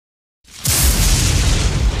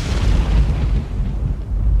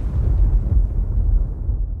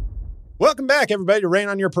Welcome back, everybody, to Rain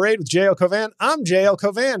on Your Parade with JL Covan. I'm JL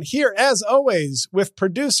Covan, here as always with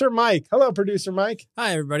producer Mike. Hello, producer Mike.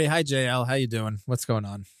 Hi, everybody. Hi, JL. How you doing? What's going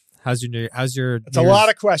on? How's your It's a lot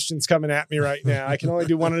of questions coming at me right now. I can only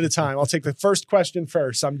do one at a time. I'll take the first question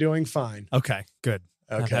first. I'm doing fine. Okay, good.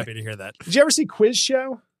 Okay. I'm happy to hear that. Did you ever see Quiz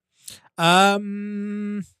Show?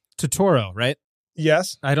 Totoro, right?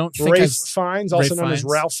 Yes. I don't think Ralph Fiennes, also known as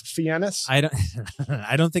Fiennes. Ralph Fiennes. I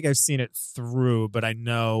don't think I've seen it through, but I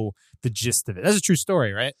know the gist of it. That's a true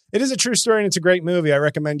story, right? It is a true story, and it's a great movie. I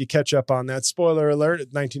recommend you catch up on that. Spoiler alert,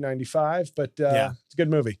 it's 1995, but Yeah. It's a good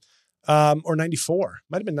movie. Or 94.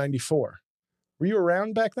 Might have been 94. Were you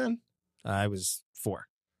around back then? I was 4.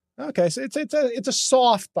 Okay, so it's a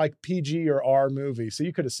soft like PG or R movie, so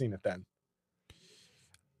you could have seen it then.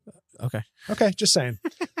 Okay. Just saying.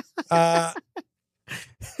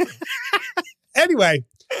 Anyway,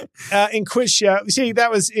 in Quiz Show, see,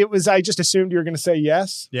 I just assumed you were going to say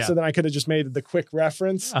yes. Yeah. So then I could have just made the quick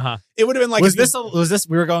reference. Uh-huh. It would have been like, Was this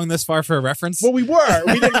we were going this far for a reference? well, we were.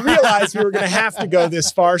 We didn't realize we were going to have to go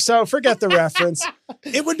this far. So forget the reference.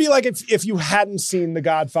 It would be like if you hadn't seen The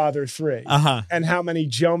Godfather 3 and how many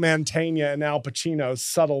Joe Mantegna and Al Pacino's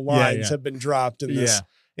subtle lines have been dropped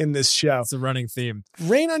in this show. It's a running theme.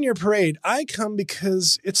 Rain on Your Parade, I come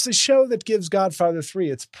because it's the show that gives Godfather 3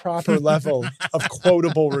 its proper level of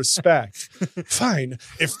quotable respect. Fine.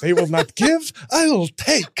 If they will not give, I'll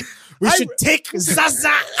take. We should take Zaza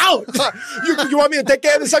out. You want me to take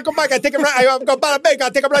care of this, Uncle Mike? I take him right. I'm going to bang. I'll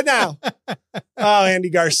take him right now. Oh, Andy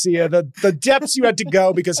Garcia, the depths you had to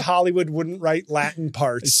go because Hollywood wouldn't write Latin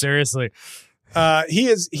parts. Seriously.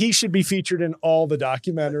 He should be featured in all the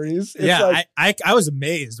documentaries. It's I was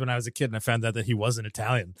amazed when I was a kid and I found out that he wasn't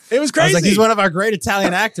Italian. It was crazy. I was like, he's one of our great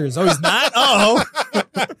Italian actors. Oh, he's not? Oh.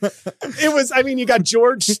 It was, I mean, you got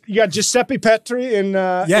Giuseppe Petri in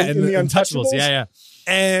the Untouchables. Yeah.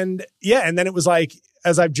 And then it was like,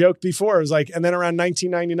 as I've joked before, it was like, and then around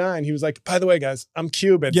 1999, he was like, by the way, guys, I'm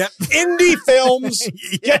Cuban. Yep. Indie films,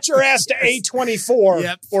 get your ass to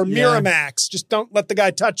A24 or Miramax. Just don't let the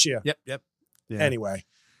guy touch you. Yep. Yeah. Anyway,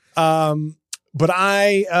 but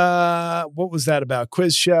what was that about?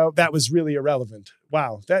 Quiz Show? That was really irrelevant.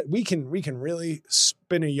 Wow, that we can really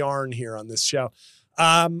spin a yarn here on this show.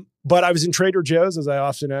 But I was in Trader Joe's, as I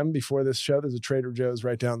often am before this show. There's a Trader Joe's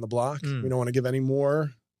right down the block. We don't want to give any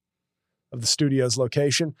more of the studio's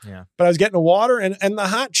location. Yeah. But I was getting a water, and the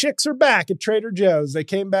hot chicks are back at Trader Joe's. They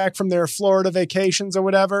came back from their Florida vacations or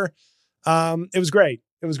whatever. It was great.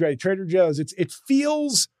 Trader Joe's.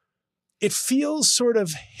 It feels sort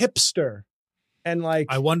of hipster and like,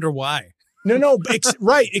 I wonder why. No,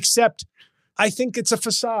 right. Except I think it's a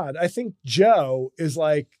facade. I think Joe is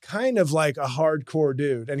like kind of like a hardcore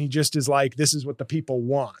dude. And he just is like, this is what the people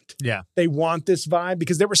want. Yeah. They want this vibe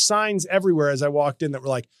because there were signs everywhere as I walked in that were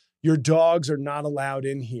like, your dogs are not allowed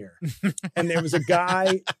in here. And there was a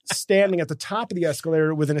guy standing at the top of the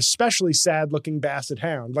escalator with an especially sad looking basset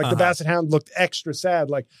hound. Like the basset hound looked extra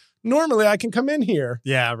sad. Like, normally I can come in here.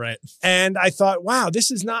 Yeah, right. And I thought, wow,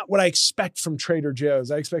 this is not what I expect from Trader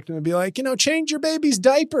Joe's. I expect him to be like, change your baby's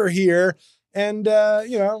diaper here. And,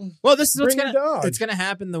 well, this is what's it's going to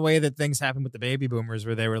happen the way that things happen with the baby boomers,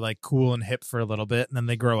 where they were like cool and hip for a little bit and then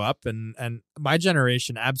they grow up. And my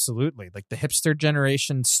generation, absolutely. Like the hipster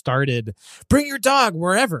generation started, bring your dog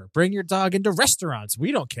wherever, bring your dog into restaurants.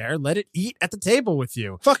 We don't care. Let it eat at the table with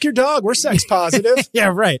you. Fuck your dog. We're sex positive.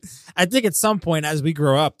 Yeah, right. I think at some point as we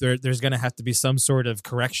grow up, there's going to have to be some sort of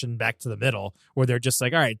correction back to the middle where they're just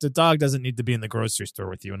like, all right, the dog doesn't need to be in the grocery store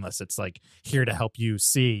with you unless it's like here to help you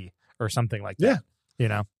see or something like that.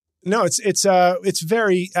 Yeah. No, it's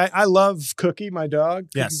very, I love Cookie, my dog.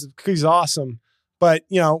 Yes. Cookie's awesome. But,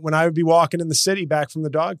 when I would be walking in the city back from the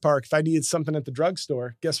dog park, if I needed something at the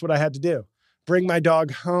drugstore, guess what I had to do? Bring my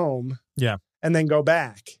dog home. Yeah. And then go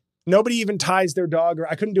back. Nobody even ties their dog, or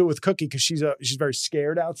I couldn't do it with Cookie because she's very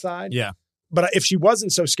scared outside. Yeah. But if she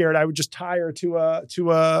wasn't so scared, I would just tie her to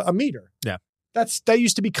a meter. Yeah. That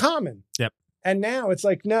used to be common. Yep. And now it's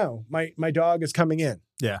like, no, my dog is coming in.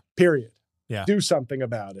 Yeah. Period. Yeah. Do something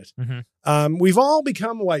about it. Mm-hmm. We've all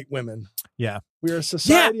become white women. Yeah. We're a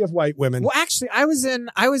society of white women. Well, actually, I was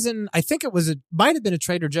in, I think might have been a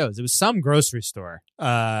Trader Joe's. It was some grocery store,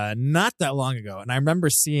 not that long ago. And I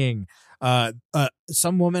remember seeing,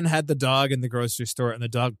 some woman had the dog in the grocery store and the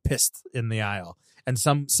dog pissed in the aisle. And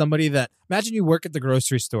somebody imagine you work at the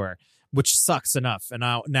grocery store, which sucks enough. And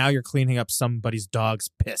now you're cleaning up somebody's dog's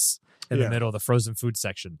piss in the middle of the frozen food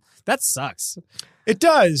section. That sucks. It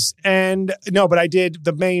does. And no, but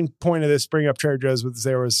the main point of this, bring up Trader Joe's, was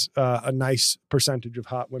there was a nice percentage of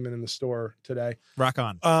hot women in the store today. Rock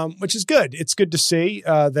on. Which is good. It's good to see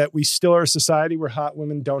that we still are a society where hot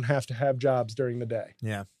women don't have to have jobs during the day.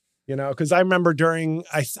 Yeah. You know, because I remember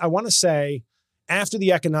I want to say after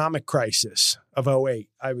the economic crisis of 2008,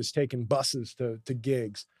 I was taking buses to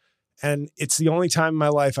gigs. And it's the only time in my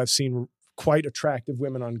life I've seen quite attractive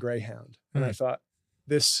women on Greyhound. And I thought,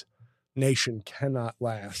 this nation cannot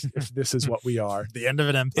last if this is what we are. The end of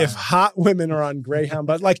an empire. If hot women are on Greyhound,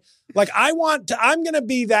 but I'm going to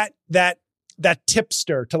be that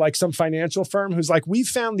tipster to like some financial firm who's like, we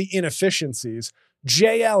found the inefficiencies.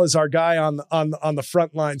 JL is our guy on the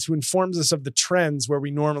front lines who informs us of the trends where we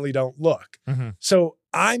normally don't look. Mm-hmm. So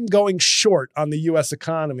I'm going short on the U.S.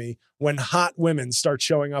 economy when hot women start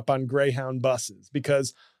showing up on Greyhound buses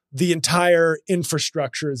because the entire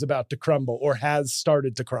infrastructure is about to crumble or has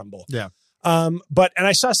started to crumble. Yeah. And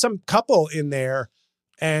I saw some couple in there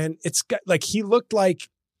and it's got, like, he looked like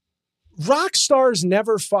rock stars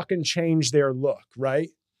never fucking change their look, right?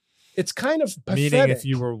 It's kind of pathetic. Meaning if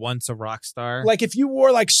you were once a rock star. Like if you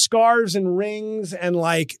wore like scarves and rings and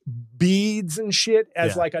like beads and shit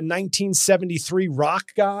as like a 1973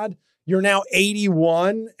 rock god, you're now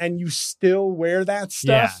 81 and you still wear that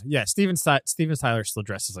stuff. Yeah. Steven Tyler still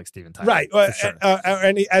dresses like Steven Tyler. Right. Sure.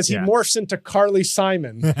 And as he morphs into Carly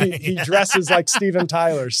Simon, he dresses like Steven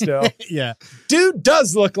Tyler still. Yeah. Dude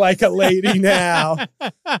does look like a lady now.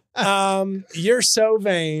 You're so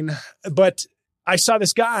vain. But I saw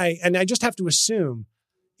this guy and I just have to assume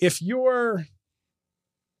if you're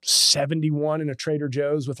 71 in a Trader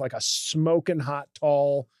Joe's with like a smoking hot,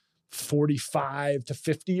 tall 45 to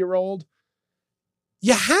 50-year-old,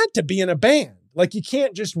 you had to be in a band. Like you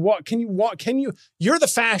can't just walk. You're the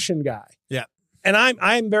fashion guy. Yeah. And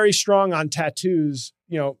I'm very strong on tattoos,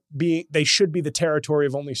 you know, they should be the territory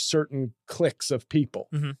of only certain cliques of people,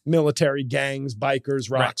 military gangs, bikers,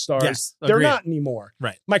 rock stars. Yes, they're agreed. not anymore.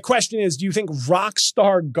 Right. My question is, do you think rock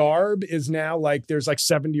star garb is now like, there's like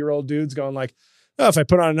 70-year-old dudes going like, oh, if I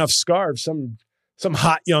put on enough scarves, some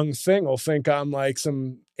hot young thing will think I'm like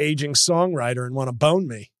some aging songwriter and want to bone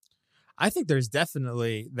me. I think there's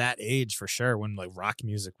definitely that age for sure when like rock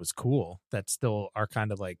music was cool that still are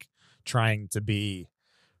kind of like trying to be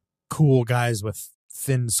cool guys with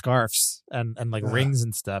thin scarves and like rings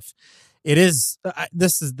and stuff. It is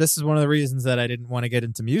this is one of the reasons that I didn't want to get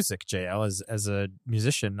into music, JL, as a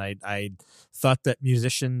musician. I thought that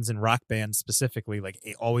musicians and rock bands specifically like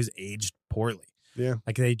always aged poorly. Yeah.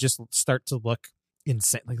 Like they just start to look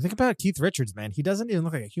insane. Like think about Keith Richards, man. He doesn't even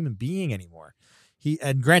look like a human being anymore.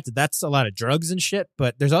 And granted, that's a lot of drugs and shit,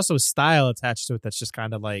 but there's also a style attached to it that's just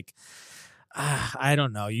kind of like, I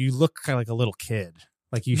don't know. You look kind of like a little kid.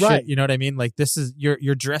 Like you should, you know what I mean? Like this is,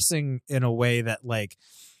 you're dressing in a way that like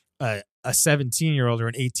a 17-year-old or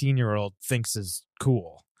an 18-year-old thinks is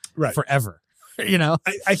cool forever. You know,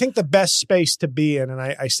 I think the best space to be in, and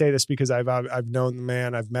I say this because I've known the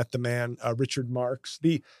man, I've met the man, Richard Marx.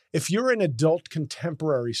 If you're an adult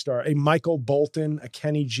contemporary star, a Michael Bolton, a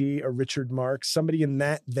Kenny G, a Richard Marx, somebody in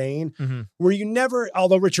that vein, where you never,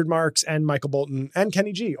 although Richard Marx and Michael Bolton and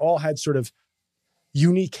Kenny G all had sort of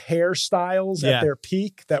unique hairstyles at their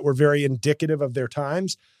peak that were very indicative of their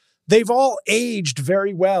times, they've all aged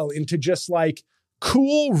very well into just like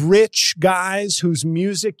cool, rich guys whose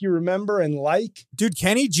music you remember and like. Dude,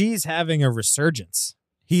 Kenny G's having a resurgence.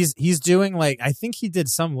 He's doing like, I think he did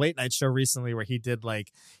some late night show recently where he did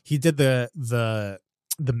the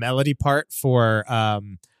melody part for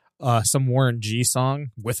some Warren G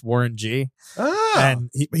song with Warren G.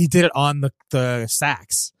 And he did it on the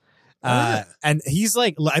sax. And he's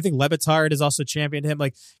like, I think Le Batard has also championed him.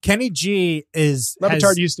 Like Kenny G Le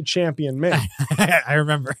Batard used to champion me. I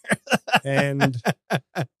remember. and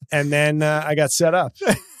then I got set up.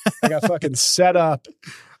 I got fucking set up.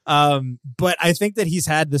 But I think that he's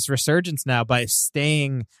had this resurgence now by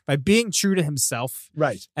being true to himself.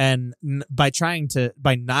 Right. And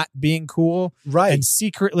by not being cool. Right. And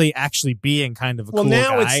secretly actually being kind of a cool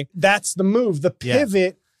guy. That's the move. The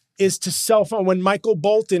pivot is to self-own. When Michael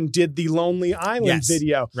Bolton did the Lonely Island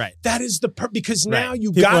video, right? That is because now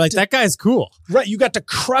you People got are like, that guy's cool, right? You got to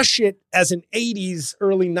crush it as an 80s,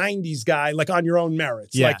 early 90s guy, like on your own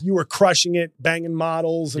merits. Yeah. Like you were crushing it, banging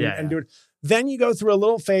models and doing. Then you go through a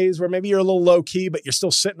little phase where maybe you're a little low key, but you're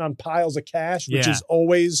still sitting on piles of cash, which is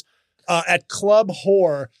always at Club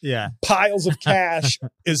Whore, Yeah. piles of cash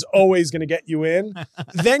is always going to get you in.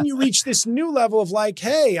 Then you reach this new level of like,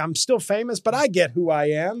 hey, I'm still famous, but I get who I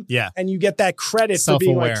am. Yeah. And you get that credit for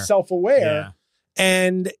being like self-aware. Yeah.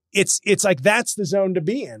 And it's like, that's the zone to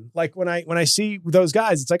be in. Like when I see those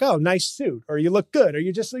guys, it's like, oh, nice suit, or you look good, or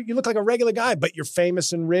you look like a regular guy, but you're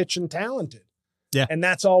famous and rich and talented. Yeah. And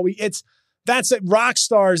that's all that's it. Rock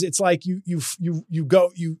stars. It's like you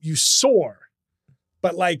soar.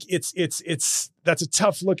 But like it's that's a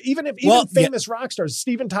tough look. Even famous rock stars,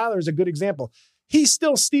 Steven Tyler is a good example. He's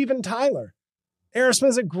still Steven Tyler. Aerosmith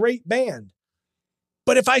is a great band.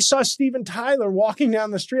 But if I saw Steven Tyler walking down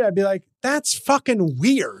the street, I'd be like, that's fucking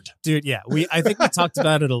weird. Dude, yeah. I think we talked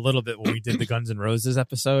about it a little bit when we did the Guns N' Roses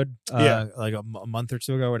episode, like a month or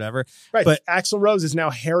two ago, or whatever. Right. But Axl Rose is now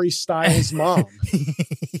Harry Styles' mom.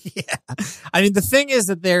 Yeah. I mean, the thing is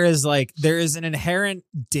that there is an inherent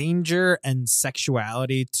danger and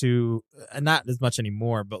sexuality to, not as much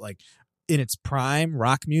anymore, but like in its prime,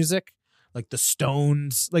 rock music. Like the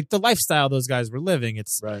Stones, like the lifestyle those guys were living.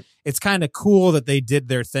 It's kind of cool that they did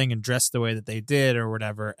their thing and dressed the way that they did or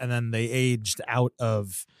whatever. And then they aged out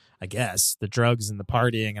of, I guess, the drugs and the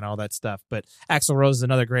partying and all that stuff. But Axl Rose is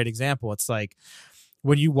another great example. It's like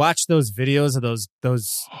when you watch those videos of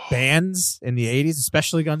those bands in the 80s,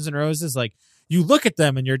 especially Guns N' Roses, like you look at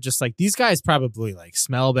them and you're just like, these guys probably like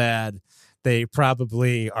smell bad. They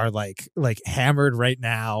probably are like hammered right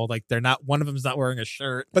now. Like they're not, one of them's not wearing a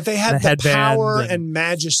shirt. But they had the power and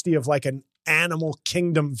majesty of like an Animal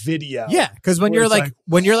Kingdom video. Yeah. Cause when you're like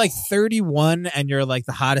 31 and you're like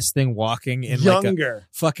the hottest thing walking in younger. Like a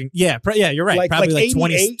fucking, yeah, you're right. Probably like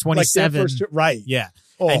 20, 27. Right. Yeah.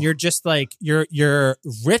 Oh. And you're just like, you're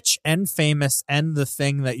rich and famous. And the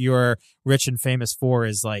thing that you're rich and famous for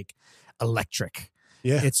is like electric.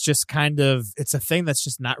 Yeah. It's just it's a thing that's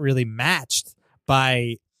just not really matched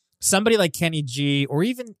by somebody like Kenny G or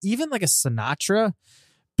even like a Sinatra,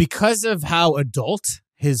 because of how adult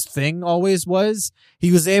his thing always was. He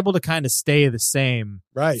was able to kind of stay the same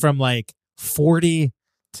from like 40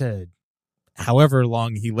 to however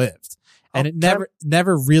long he lived. And it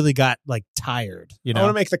never really got like tired, you know? I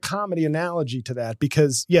want to make the comedy analogy to that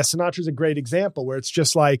because Sinatra's a great example where it's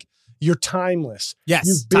just like, you're timeless.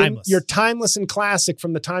 Yes, timeless. You're timeless and classic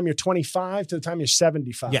from the time you're 25 to the time you're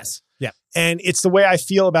 75. Yes, yeah. And it's the way I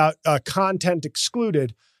feel about content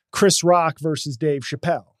excluded, Chris Rock versus Dave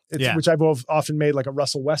Chappelle, which I've often made like a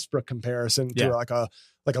Russell Westbrook comparison to like a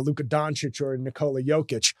Luka Doncic or a Nikola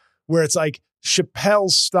Jokic, where it's like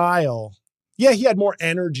Chappelle's style. Yeah, he had more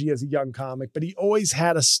energy as a young comic, but he always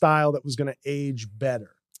had a style that was going to age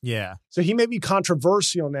better. Yeah. So he may be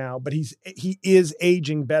controversial now, but he is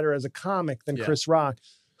aging better as a comic than Chris Rock,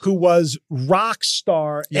 who was rock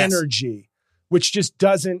star energy, which just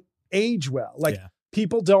doesn't age well. Like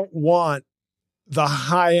people don't want the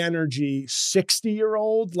high energy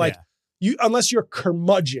 60-year-old, like you, unless you're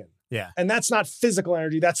curmudgeon. Yeah. And that's not physical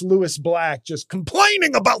energy. That's Lewis Black just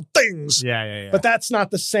complaining about things. Yeah. But that's not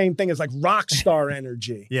the same thing as like rock star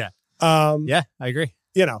energy. Yeah. I agree.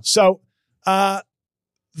 You know, so,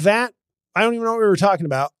 that I don't even know what we were talking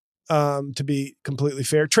about. To be completely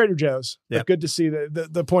fair, Trader Joe's. But good to see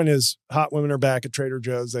the point is hot women are back at Trader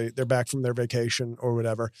Joe's. They're back from their vacation or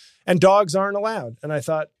whatever, and dogs aren't allowed. And I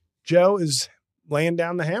thought Joe is laying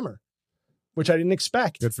down the hammer, which I didn't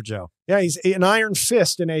expect. Good for Joe. Yeah, he's an iron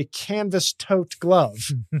fist in a canvas tote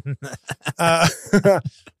glove.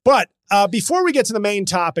 But before we get to the main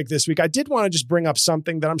topic this week, I did want to just bring up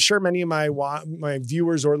something that I'm sure many of my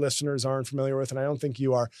viewers or listeners aren't familiar with, and I don't think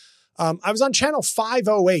you are. I was on channel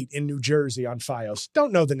 508 in New Jersey on Fios.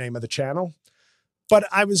 Don't know the name of the channel, but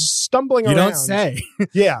I was stumbling around. You don't say.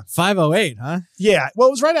 Yeah. 508, huh? Yeah. Well,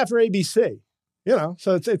 it was right after ABC, you know,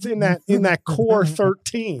 so it's in that core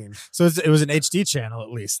 13. So it was an HD channel at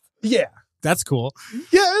least. Yeah. That's cool.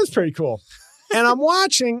 Yeah, it's pretty cool. And I'm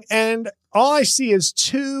watching and all I see is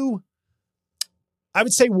two, I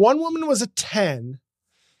would say one woman was a 10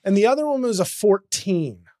 and the other woman was a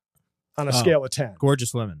 14 on a scale of 10.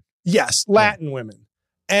 Gorgeous women. Yes, Latin women.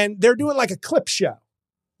 And they're doing like a clip show,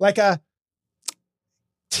 like a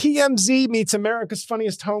TMZ meets America's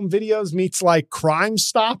Funniest Home Videos meets like Crime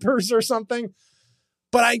Stoppers or something.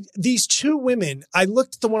 But these two women, I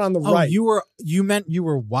looked at the one on the right. You meant you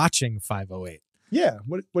were watching 508. Yeah.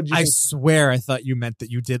 What did you think? I swear I thought you meant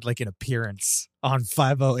that you did like an appearance on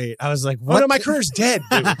 508. I was like, what? Oh, no, my career's dead,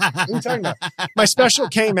 dude. What are you talking about? My special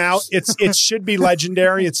came out. It should be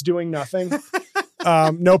legendary. It's doing nothing.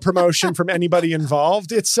 No promotion from anybody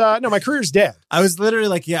involved. It's no, my career's dead. I was literally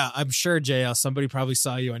like, yeah, I'm sure, JL, somebody probably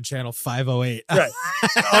saw you on channel 508. Right.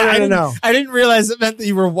 Oh, no. I didn't realize it meant that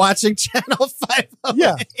you were watching channel 508.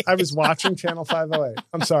 Yeah, I was watching Channel 508.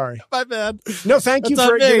 I'm sorry. My bad. No, thank you That's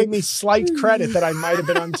for on me. giving me slight credit that I might have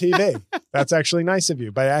been on TV. That's actually nice of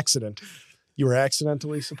you by accident. You were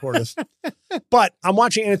accidentally supportive. But I'm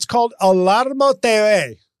watching, and it's called Alarmo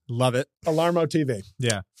TV. Love it. Alarmo TV.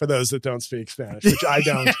 Yeah. For those that don't speak Spanish, which I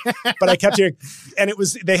don't. But I kept hearing, and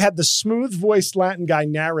they had the smooth voiced Latin guy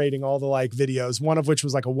narrating all the like videos, one of which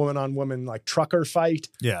was like a woman on woman like trucker fight.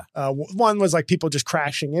 Yeah. One was like people just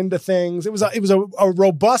crashing into things. It was a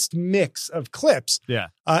robust mix of clips. Yeah.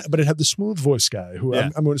 But it had the smooth voice guy who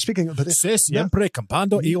I'm speaking. But Se siempre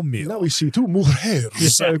campando il mío. now we see two mujeres.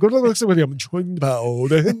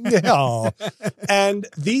 And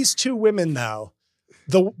these two women now,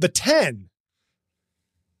 the 10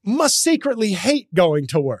 must secretly hate going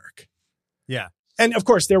to work. Yeah. And of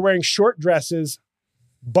course, they're wearing short dresses,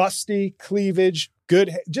 busty cleavage,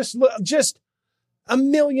 good, just $1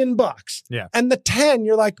 million. Yeah. And the 10,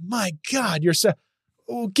 you're like, my God, you're so,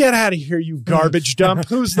 oh, get out of here, you garbage dump.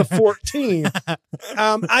 Who's the 14?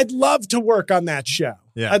 I'd love to work on that show.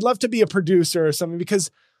 Yeah. I'd love to be a producer or something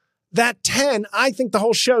because that 10, I think the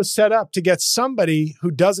whole show's set up to get somebody who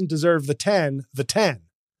doesn't deserve the 10,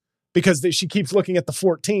 because she keeps looking at the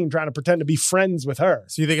 14, trying to pretend to be friends with her.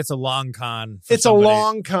 So you think it's a long con? For It's somebody? a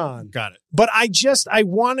long con. Got it. But I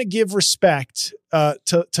want to give respect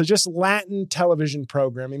to just Latin television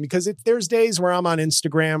programming, because there's days where I'm on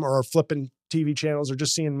Instagram or flipping TV channels or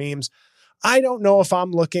just seeing memes. I don't know if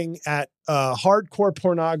I'm looking at hardcore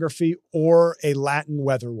pornography or a Latin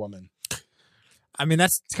weather woman. I mean,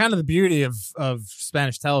 that's kind of the beauty of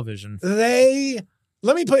Spanish television.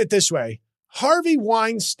 Let me put it this way. Harvey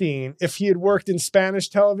Weinstein, if he had worked in Spanish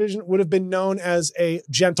television, would have been known as a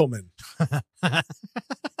gentleman. I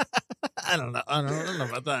don't know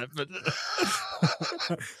about that, but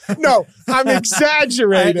No, I'm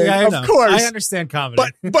exaggerating. I of know. course. I understand comedy,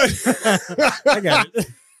 But I get it.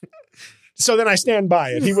 So then I stand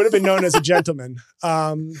by it. He would have been known as a gentleman.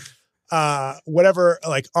 Whatever,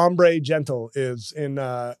 like hombre gentle is in,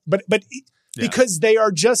 but because they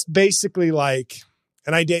are just basically like,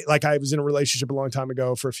 and I was in a relationship a long time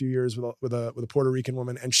ago for a few years with a Puerto Rican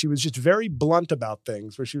woman, and she was just very blunt about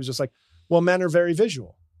things, where she was just like, well, men are very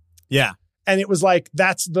visual. Yeah. And it was like,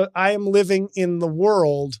 I am living in the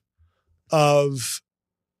world of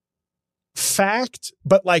fact,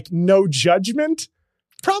 but like no judgment,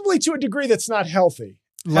 probably to a degree that's not healthy.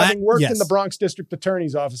 Having worked in the Bronx District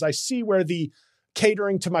Attorney's Office, I see where the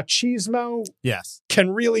catering to machismo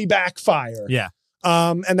can really backfire. Yeah.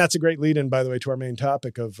 And that's a great lead-in, by the way, to our main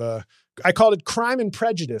topic of, I called it Crime and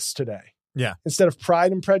Prejudice today. Yeah. Instead of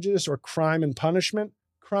Pride and Prejudice or Crime and Punishment,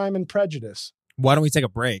 Crime and Prejudice. Why don't we take a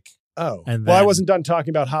break? Oh, and well, I wasn't done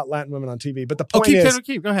talking about hot Latin women on TV, but the point is,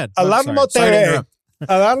 keep, go ahead. Alarmo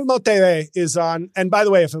TV is on. And by the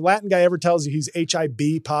way, if a Latin guy ever tells you he's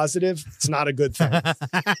HIV positive, it's not a good thing.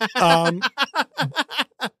 But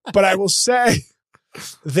I will say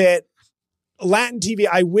that Latin TV,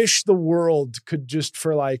 I wish the world could just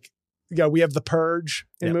for like, we have The Purge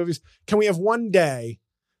in movies. Can we have one day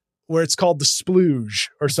where it's called The Splooge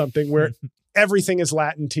or something, where everything is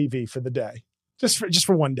Latin TV for the day? Just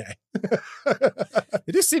for one day.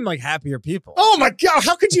 They do seem like happier people. Oh my God.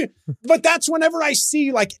 How could you? But that's whenever I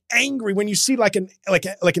see like angry, when you see like an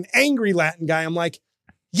angry Latin guy, I'm like,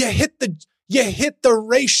 you hit the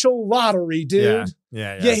racial lottery, dude.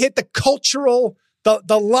 Yeah. You hit the cultural,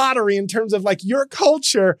 the lottery in terms of like your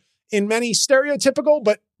culture in many stereotypical,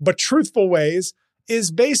 but truthful ways is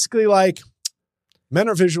basically like, men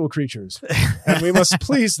are visual creatures and we must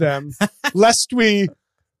please them lest we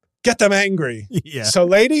get them angry. Yeah. So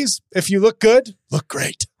ladies, if you look good, look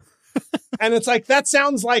great. And it's like, that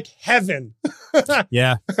sounds like heaven.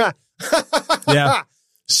 Yeah. Yeah.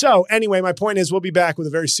 So anyway, my point is we'll be back with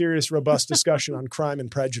a very serious, robust discussion on Crime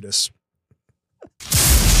and Prejudice.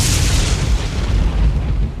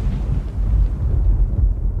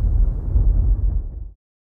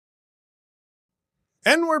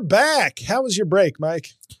 And we're back. How was your break, Mike?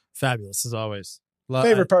 Fabulous as always.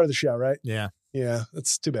 Favorite part of the show, right? Yeah. Yeah,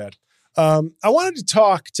 that's too bad. I wanted to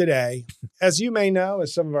talk today, as you may know,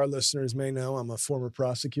 as some of our listeners may know, I'm a former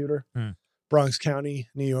prosecutor, Bronx County,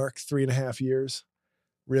 New York, 3.5 years.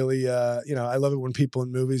 Really, I love it when people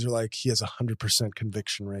in movies are like, he has 100%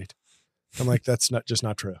 conviction rate. I'm like, that's not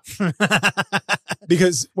true.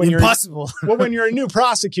 Because when when you're a new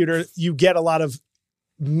prosecutor, you get a lot of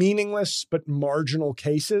meaningless but marginal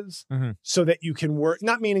cases so that you can work,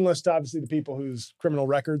 not meaningless to obviously the people whose criminal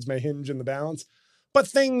records may hinge in the balance, but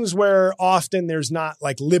things where often there's not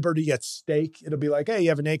like liberty at stake. It'll be like, hey, you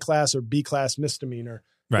have an A class or B class misdemeanor.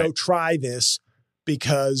 Right. Go try this.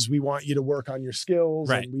 because we want you to work on your skills,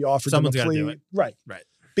 Right. and we offered Someone's them a gotta do plea. it. Right. Right.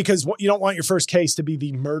 Because you don't want your first case to be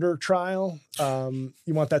the murder trial. You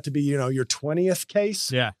want that to be, your 20th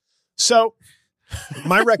case. Yeah. So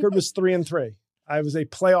my record was 3-3. I was a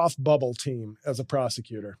playoff bubble team as a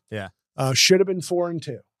prosecutor. Yeah. Should have been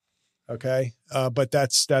 4-2. Okay. But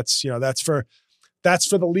that's for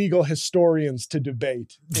the legal historians to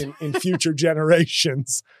debate in future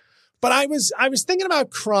generations. But I was thinking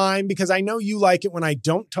about crime because I know you like it when I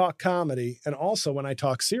don't talk comedy and also when I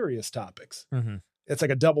talk serious topics. Mm-hmm. It's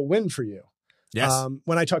like a double win for you. Yes.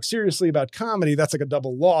 When I talk seriously about comedy, that's like a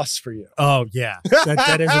double loss for you. Oh yeah,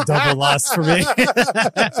 that is a double loss for me.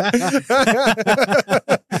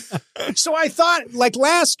 So I thought, like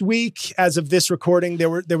last week, as of this recording, there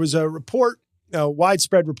was a report,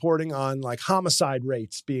 widespread reporting on like homicide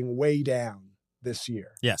rates being way down this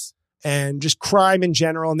year. Yes. And just crime in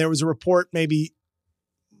general. And there was a report maybe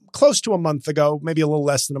close to a month ago, maybe a little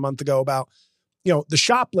less than a month ago, about the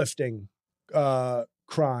shoplifting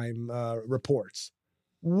crime reports.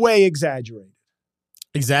 Way exaggerated.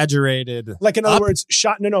 Like, in other Up? words,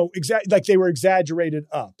 like they were exaggerated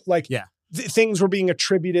up. Like, Yeah. Things were being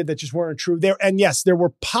attributed that just weren't true there. And yes, there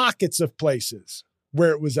were pockets of places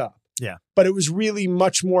where it was up. Yeah. But it was really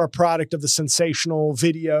much more a product of the sensational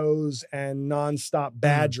videos and nonstop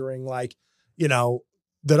badgering, like,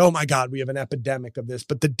 that, oh my God, we have an epidemic of this.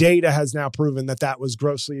 But the data has now proven that was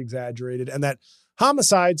grossly exaggerated and that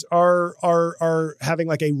homicides are having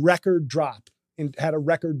like a record drop had a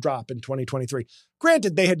record drop in 2023.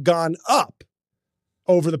 Granted, they had gone up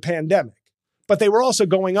over the pandemic, but they were also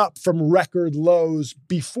going up from record lows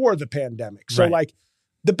before the pandemic. So Right. like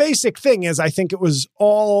the basic thing is, I think it was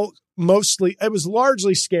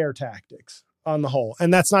largely scare tactics on the whole.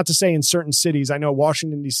 And that's not to say in certain cities, I know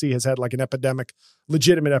Washington, D.C. has had like an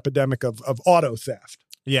legitimate epidemic of auto theft.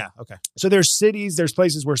 Yeah. Okay. So there's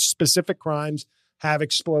places where specific crimes have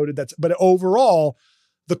exploded. But overall,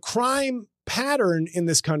 the crime pattern in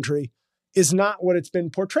this country is not what it's been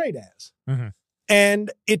portrayed as. Mm-hmm.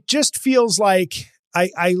 And it just feels like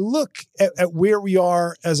I look at where we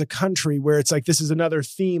are as a country where it's like, this is another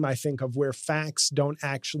theme, I think, of where facts don't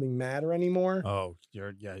actually matter anymore. Oh,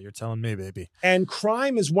 you're telling me, baby. And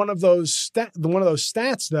crime is one of those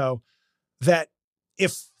stats, though, that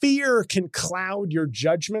if fear can cloud your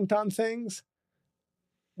judgment on things,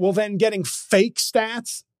 well, then getting fake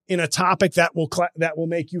stats in a topic that will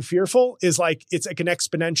make you fearful is like, it's like an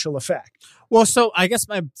exponential effect. Well, so I guess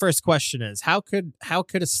my first question is, how could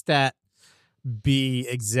a stat be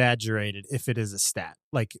exaggerated if it is a stat?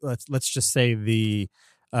 Like, let's just say the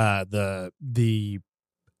what'd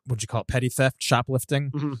you call it, petty theft,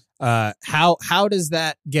 shoplifting. Mm-hmm. How does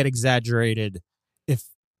that get exaggerated if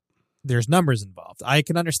there's numbers involved? I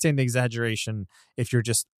can understand the exaggeration if you're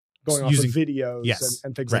just going off of videos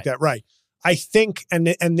and things like that. Right. I think, and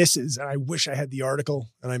this is, and I wish I had the article,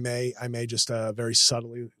 and I may just very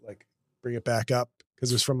subtly like bring it back up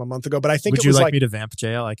because it was from a month ago. But I think would you like me to vamp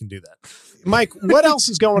jail? I can do that. Mike, what else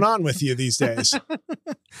is going on with you these days?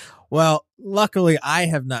 Well, luckily I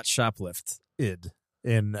have not shoplifted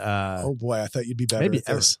in. Oh boy, I thought you'd be better maybe at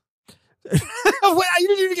this. Wait, you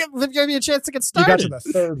didn't even give me a chance to get You got started. to the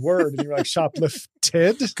third word and you were like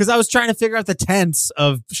shoplifted. Because I was trying to figure out the tense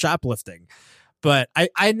of shoplifting. But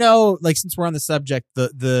I know, like, since we're on the subject,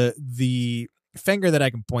 the finger that I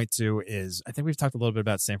can point to is, I think we've talked a little bit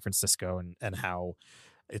about San Francisco and how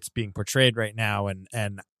it's being portrayed right now. And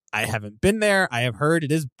I haven't been there. I have heard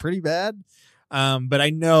it is pretty bad. But I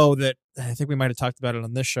know that, I think we might have talked about it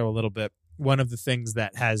on this show a little bit. One of the things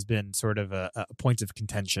that has been sort of a point of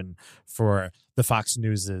contention for the Fox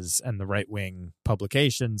Newses and the right-wing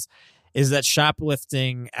publications is that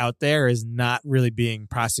shoplifting out there is not really being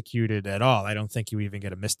prosecuted at all. I don't think you even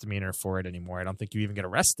get a misdemeanor for it anymore. I don't think you even get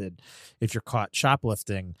arrested if you're caught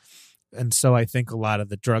shoplifting. And so I think a lot of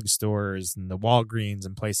the drugstores and the Walgreens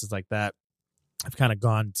and places like that have kind of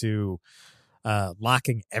gone to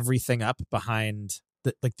locking everything up behind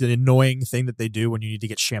the annoying thing that they do when you need to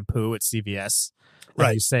get shampoo at CVS.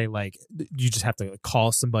 Right. You say, like, you just have to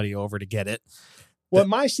call somebody over to get it. Well, at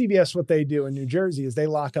my CVS, what they do in New Jersey is they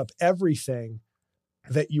lock up everything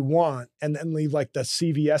that you want and then leave like the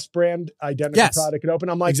CVS brand identical product open.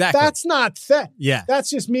 I'm like, exactly. That's not theft. Yeah. That's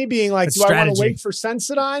just me being like, That's do I want to strategy. wait for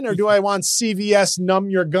Sensodyne or do I want CVS numb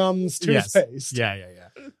your gums toothpaste? Yeah.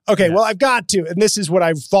 Okay, Yeah. well, I've got to, and this is what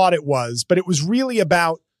I thought it was, but it was really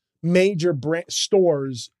about major brand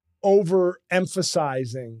stores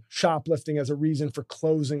overemphasizing shoplifting as a reason for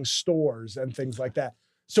closing stores and things like that.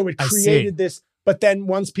 So it created this. But then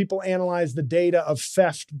once people analyzed the data of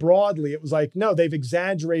theft broadly, it was like, no, they've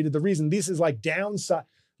exaggerated the reason. This is like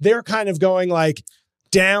they're kind of going like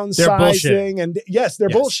downsizing bullshitting. and yes, they're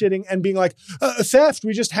bullshitting and being like theft.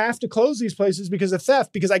 We just have to close these places because of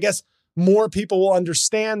theft. Because I guess more people will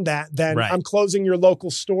understand that than I'm closing your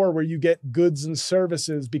local store where you get goods and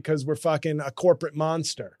services because we're fucking a corporate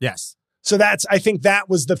monster. Yes. So I think that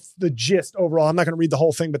was the gist overall. I'm not going to read the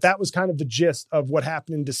whole thing, but that was kind of the gist of what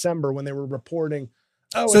happened in December when they were reporting.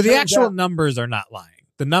 So the actual numbers are not lying.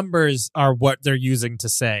 The numbers are what they're using to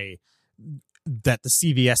say that the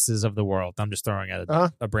CVSs of the world, I'm just throwing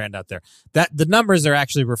out a brand out there, that the numbers are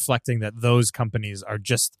actually reflecting that those companies are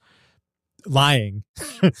just lying.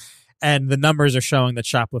 And the numbers are showing that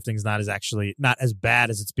shoplifting is not as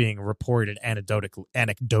bad as it's being reported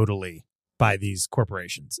anecdotally by these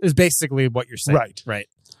corporations, is basically what you're saying. Right.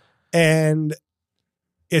 And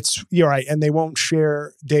you're right. And they won't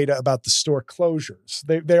share data about the store closures.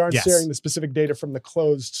 They aren't sharing the specific data from the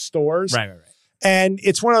closed stores. Right. And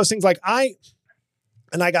it's one of those things like I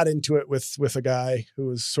got into it with a guy who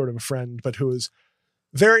was sort of a friend, but who was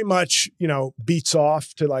very much, beats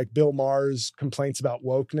off to like Bill Maher's complaints about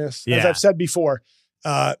wokeness. As I've said before,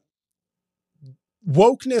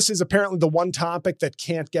 wokeness is apparently the one topic that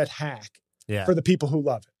can't get hacked for the people who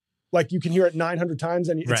love it. Like you can hear it 900 times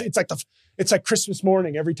and it's like Christmas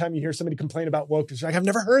morning. Every time you hear somebody complain about wokeness, you're like, I've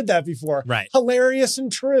never heard that before. Right. Hilarious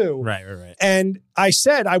and true. Right. And I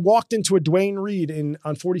walked into a Dwayne Reed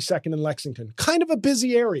on 42nd in Lexington, kind of a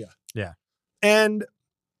busy area. Yeah. And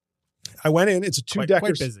I went in, it's a 2-decker.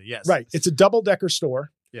 Quite busy, yes. Right. It's a double-decker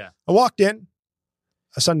store. Yeah. I walked in,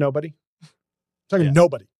 I saw nobody.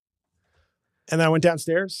 Nobody. And then I went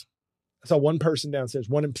downstairs. I saw one person downstairs,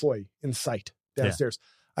 one employee in sight downstairs. Yeah.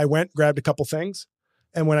 I went, grabbed a couple things.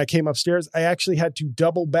 And when I came upstairs, I actually had to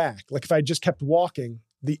double back. Like if I just kept walking,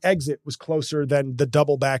 the exit was closer than the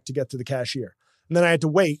double back to get to the cashier. And then I had to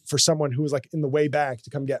wait for someone who was like in the way back to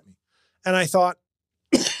come get me. And I thought,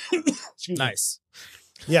 excuse me. Nice.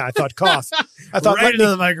 Yeah, I thought cough. I thought right into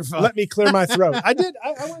the microphone. Let me clear my throat. I did.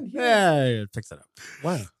 I went here. Yeah, pick that up.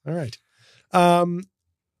 Wow. All right. And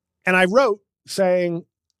I wrote saying,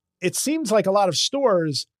 it seems like a lot of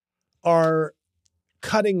stores are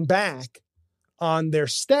cutting back on their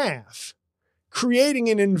staff, creating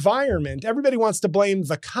an environment. Everybody wants to blame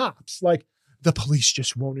the cops. Like the police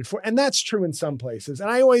just won't enforce. And that's true in some places. And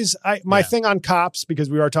my thing on cops,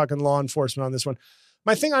 because we are talking law enforcement on this one,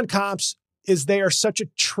 my thing on cops is they are such a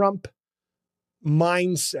Trump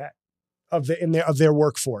mindset of their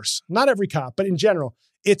workforce. Not every cop, but in general,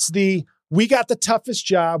 it's we got the toughest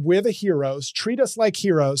job. We're the heroes. Treat us like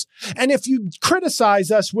heroes. And if you criticize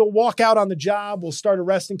us, we'll walk out on the job. We'll start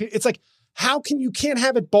arresting people. It's like, you can't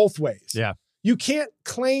have it both ways. Yeah. You can't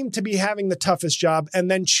claim to be having the toughest job and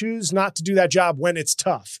then choose not to do that job when it's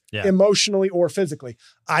tough, emotionally or physically.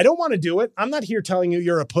 I don't want to do it. I'm not here telling you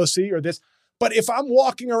you're a pussy or this. But if I'm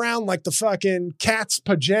walking around like the fucking cat's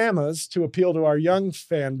pajamas, to appeal to our young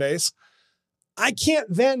fan base, I can't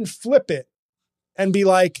then flip it and be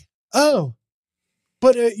like, oh,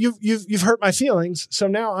 but you've hurt my feelings, so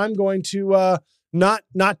now I'm going to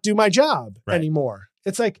not do my job anymore.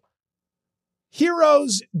 It's like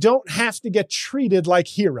heroes don't have to get treated like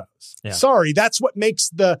heroes. Yeah. Sorry, that's what makes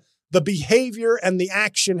the behavior and the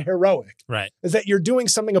action heroic. Right. Is that you're doing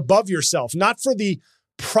something above yourself, not for the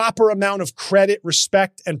proper amount of credit,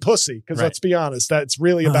 respect, and pussy. Because let's be honest, that's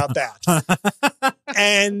really about that.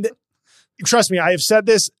 And trust me, I have said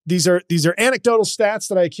this. These are anecdotal stats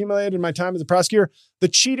that I accumulated in my time as a prosecutor. The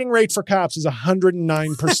cheating rate for cops is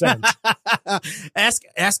 109%.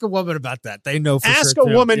 Ask a woman about that. They know for sure. Ask a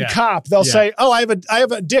woman cop. They'll say, "Oh, I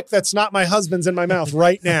have a dick that's not my husband's in my mouth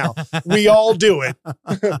right now." We all do it.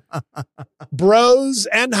 Bros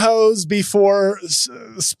and hoes before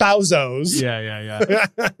spousos.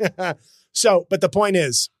 Yeah. So, but the point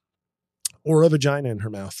is, or a vagina in her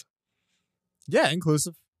mouth. Yeah,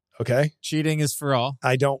 inclusive. Okay. Cheating is for all.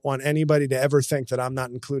 I don't want anybody to ever think that I'm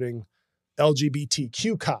not including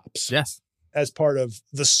LGBTQ cops as part of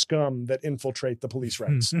the scum that infiltrate the police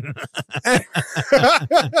ranks. No,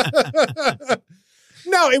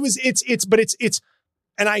 it's,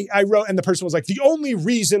 and I wrote, and the person was like, the only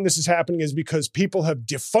reason this is happening is because people have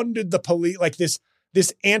defunded the police, like this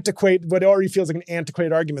antiquated, what already feels like an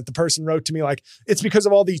antiquated argument. The person wrote to me like, it's because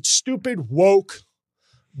of all the stupid woke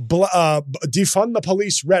defund the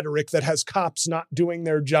police rhetoric that has cops not doing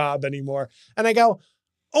their job anymore. And I go,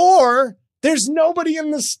 or there's nobody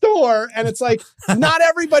in the store. And it's like, not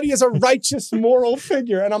everybody is a righteous moral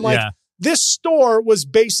figure. And I'm like, this store was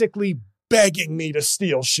basically begging me to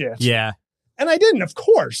steal shit. Yeah. And I didn't, of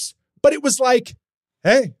course. But it was like,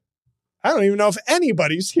 hey, I don't even know if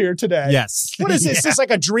anybody's here today. Yes. What is this? Yeah. Is this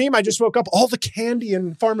like a dream? I just woke up. All the candy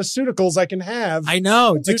and pharmaceuticals I can have. I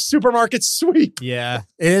know, It's dude. like supermarket sweep. Yeah,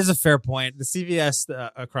 it is a fair point. The CVS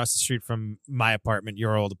across the street from my apartment,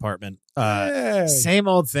 your old apartment, Hey. same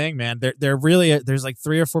old thing, man. They're really there's like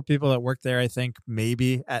 3 or 4 people that work there, I think,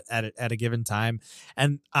 maybe at a given time.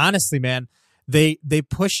 And honestly, man, they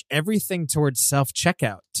push everything towards self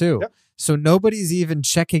checkout too. Yep. So nobody's even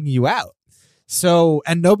checking you out. So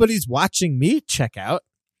and nobody's watching me check out.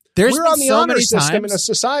 We're on the honor system in a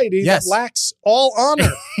society that lacks all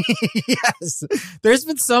honor. Yes. There's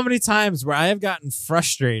been so many times where I have gotten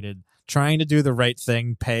frustrated trying to do the right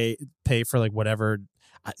thing, pay for like whatever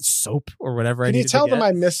soap or whatever I need to Can you tell them get.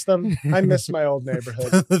 I miss them? I miss my old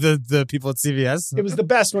neighborhood. the people at CVS? It was the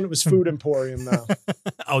best when it was Food Emporium, though.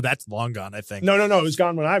 Oh, that's long gone, I think. No. It was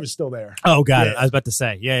gone when I was still there. Oh, got it. Yeah. I was about to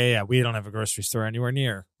say. Yeah. We don't have a grocery store anywhere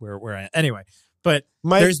near where I anyway. But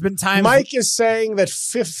Mike, there's been times Mike is saying that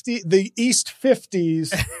the East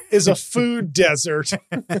 50s is a food desert.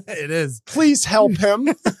 it is. Please help him.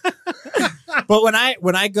 But when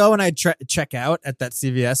I go and I check out at that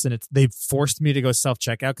CVS and they've forced me to go self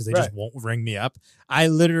checkout because they just won't ring me up. I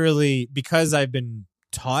literally, because I've been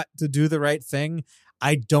taught to do the right thing,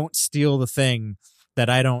 I don't steal the thing that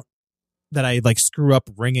I like screw up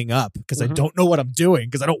ringing up because I don't know what I'm doing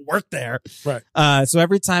because I don't work there. Right. So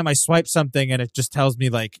every time I swipe something and it just tells me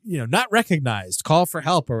like, not recognized, call for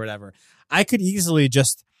help or whatever, I could easily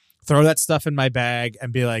just throw that stuff in my bag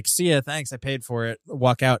and be like, see ya, thanks, I paid for it,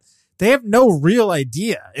 walk out. They have no real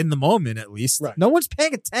idea in the moment, at least. Right. No one's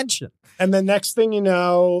paying attention. And the next thing you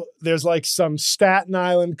know, there's like some Staten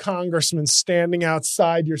Island congressman standing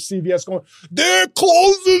outside your CVS going, they're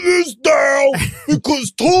closing this down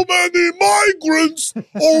because too many migrants are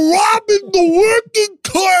robbing the working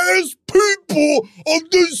class people of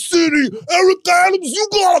this city. Eric Adams, you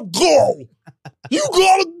gotta go. You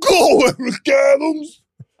gotta go, Eric Adams.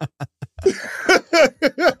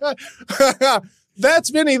 That's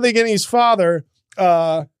Vinny Ligoney's father,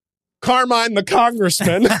 Carmine the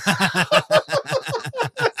congressman.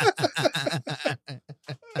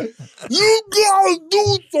 You gotta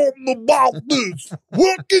do something about this.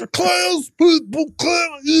 Working class people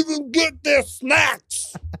can't even get their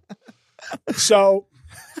snacks. So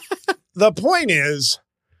the point is,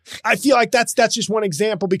 I feel like that's just one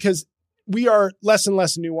example because we are less and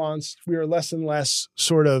less nuanced. We are less and less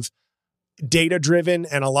sort of data driven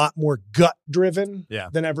and a lot more gut driven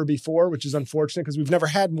than ever before, which is unfortunate because we've never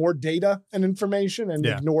had more data and information and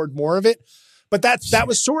ignored more of it. But that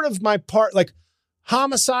was sort of my part, like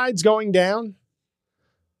homicides going down.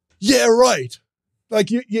 Yeah, right. Like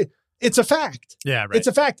you it's a fact. Yeah, right. It's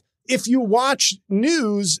a fact. If you watch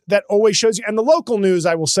news that always shows you, and the local news,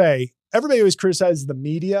 I will say, everybody always criticizes the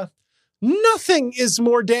media. Nothing is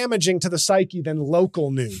more damaging to the psyche than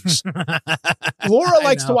local news. Laura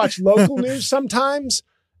likes to watch local news sometimes,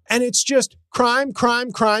 and it's just crime,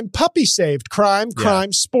 puppy saved, crime,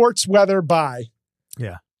 sports, weather, bye.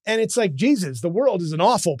 Yeah. And it's like, Jesus, the world is an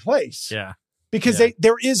awful place. Yeah. Because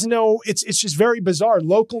there is no, it's just very bizarre.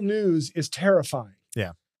 Local news is terrifying.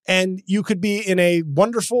 Yeah. And you could be in a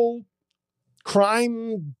wonderful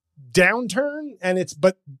crime downturn,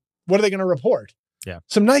 but what are they going to report? Yeah.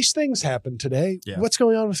 Some nice things happened today. Yeah. What's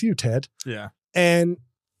going on with you, Ted? Yeah. And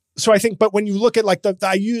so I think, but when you look at like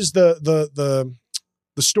I use the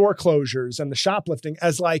store closures and the shoplifting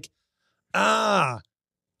as like,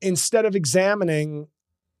 instead of examining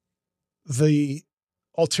the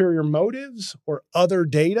ulterior motives or other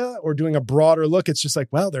data or doing a broader look, it's just like,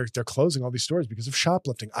 well, they're closing all these stores because of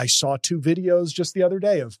shoplifting. I saw 2 videos just the other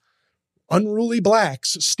day of unruly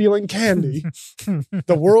blacks stealing candy.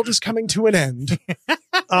 The world is coming to an end.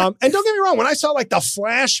 And don't get me wrong, when I saw like the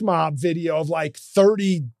flash mob video of like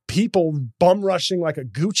 30 people bum rushing like a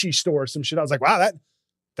Gucci store or some shit, I was like, wow,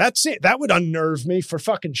 that's it. That would unnerve me for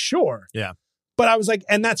fucking sure. Yeah. But I was like,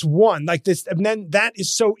 and that's one like this. And then that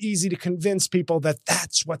is so easy to convince people that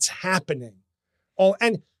that's what's happening.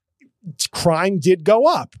 And crime did go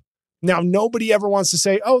up. Now, nobody ever wants to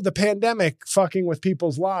say, oh, the pandemic fucking with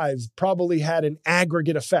people's lives probably had an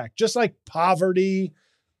aggregate effect. Just like poverty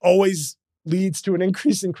always leads to an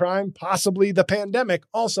increase in crime, possibly the pandemic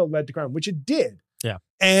also led to crime, which it did. Yeah.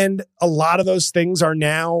 And a lot of those things are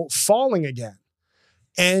now falling again.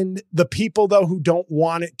 And the people, though, who don't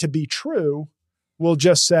want it to be true will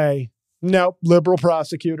just say, no, liberal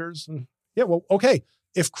prosecutors. And yeah, well, okay.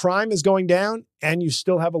 If crime is going down and you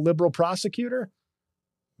still have a liberal prosecutor,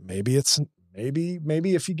 maybe it's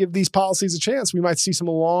maybe if you give these policies a chance, we might see some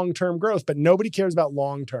long-term growth, but nobody cares about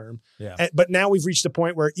long-term. Yeah. But now we've reached a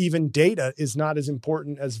point where even data is not as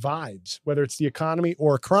important as vibes, whether it's the economy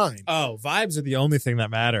or crime. Oh, vibes are the only thing that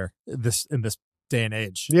matter in this day and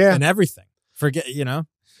age. Yeah. And everything. Forget,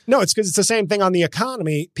 No, it's because it's the same thing on the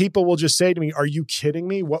economy. People will just say to me, are you kidding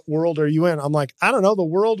me? What world are you in? I'm like, I don't know, the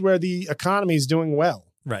world where the economy is doing well.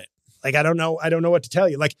 Right. Like, I don't know what to tell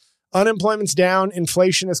you. Like, unemployment's down.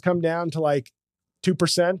 Inflation has come down to like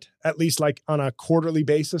 2%, at least like on a quarterly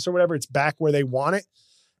basis or whatever. It's back where they want it.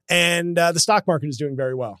 And the stock market is doing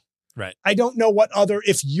very well. Right. I don't know what other,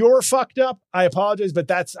 if you're fucked up, I apologize,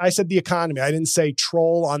 but I said the economy. I didn't say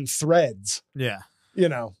troll on Threads. Yeah.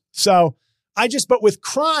 So but with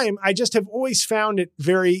crime, I just have always found it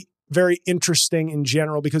very, very interesting in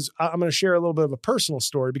general, because I'm going to share a little bit of a personal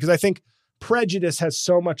story, because I think prejudice has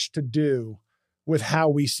so much to do with how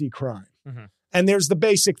we see crime. Mm-hmm. And there's the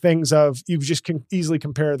basic things of, you just can easily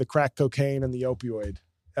compare the crack cocaine and the opioid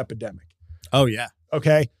epidemic. Oh, yeah.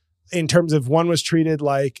 Okay. In terms of, one was treated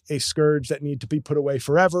like a scourge that needed to be put away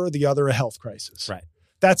forever, the other a health crisis. Right.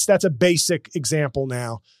 That's a basic example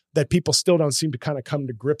now that people still don't seem to kind of come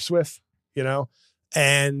to grips with,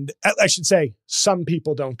 and I should say some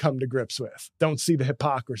people don't come to grips with, don't see the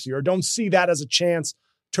hypocrisy, or don't see that as a chance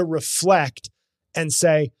to reflect and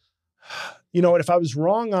say, you know what, if I was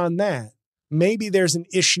wrong on that, maybe there's an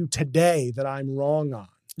issue today that I'm wrong on.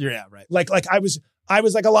 Yeah, right. Like I was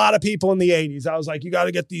like a lot of people in the 80s. I was like, you got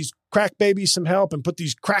to get these crack babies some help and put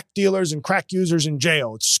these crack dealers and crack users in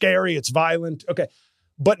jail. It's scary. It's violent. Okay.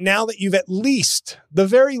 But now that you've the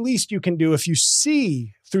very least you can do, if you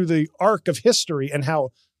see through the arc of history and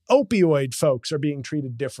how opioid folks are being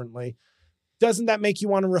treated differently, doesn't that make you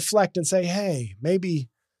want to reflect and say, hey, maybe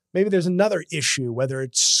there's another issue, whether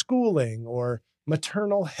it's schooling or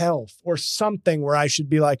maternal health or something, where I should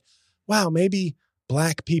be like, wow, maybe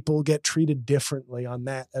Black people get treated differently on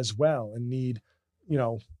that as well and need,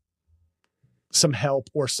 some help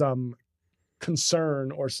or some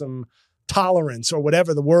concern or some tolerance or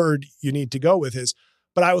whatever the word you need to go with is.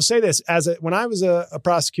 But I will say this, when I was a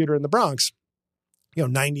prosecutor in the Bronx,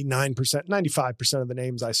 99%, 95% of the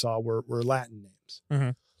names I saw were Latin names. Mm-hmm.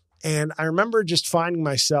 And I remember just finding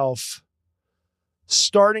myself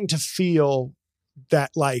starting to feel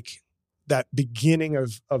that, like, that beginning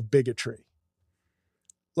of bigotry.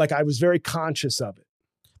 Like, I was very conscious of it.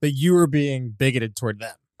 That you were being bigoted toward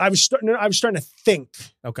them. I was starting to think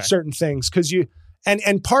certain things, because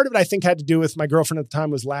and part of it I think had to do with my girlfriend at the time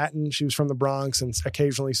was Latin. She was from the Bronx, and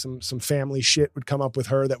occasionally some family shit would come up with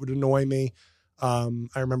her that would annoy me. I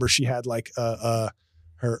remember she had like her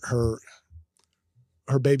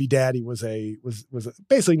baby daddy was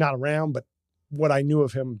basically not around, but what I knew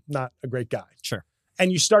of him, not a great guy. Sure.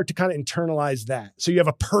 And you start to kind of internalize that. So you have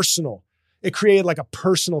it created like a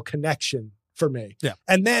personal connection for me. Yeah.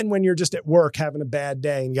 And then when you're just at work having a bad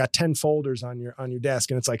day and you got 10 folders on your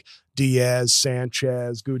desk, and it's like Diaz,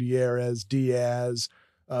 Sanchez, Gutierrez, Diaz,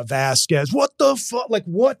 Vasquez, what the fuck? Like,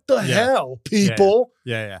 what the hell, people?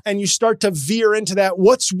 Yeah. And you start to veer into that.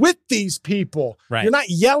 What's with these people? Right. You're not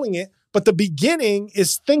yelling it, but the beginning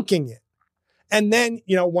is thinking it. And then,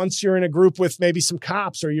 once you're in a group with maybe some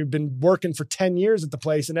cops, or you've been working for 10 years at the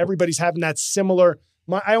place and everybody's having that similar,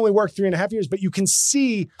 I only worked 3.5 years, but you can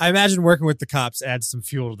see. I imagine working with the cops adds some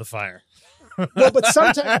fuel to the fire. Well, but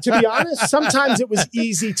sometimes, to be honest, sometimes it was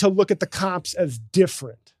easy to look at the cops as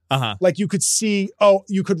different. Uh-huh. Like, you could see,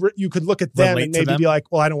 you could look at them and maybe be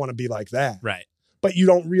like, well, I don't want to be like that. Right. But you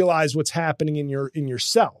don't realize what's happening in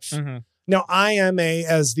yourself. Mm-hmm. Now, I am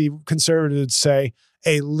as the conservatives say,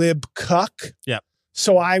 a lib cuck. Yep.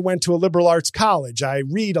 So I went to a liberal arts college. I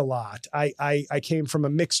read a lot. I came from a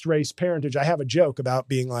mixed race parentage. I have a joke about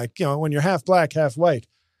being like, when you're half black, half white,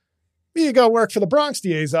 you go work for the Bronx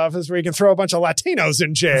DA's office where you can throw a bunch of Latinos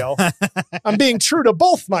in jail. I'm being true to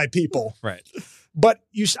both my people. Right. But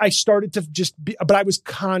I started to but I was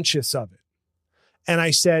conscious of it. And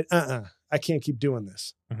I said, I can't keep doing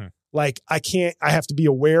this. Mm-hmm. Like, I have to be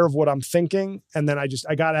aware of what I'm thinking. And then I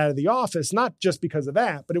got out of the office, not just because of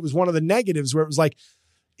that, but it was one of the negatives where it was like,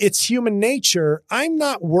 it's human nature. I'm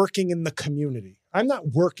not working in the community. I'm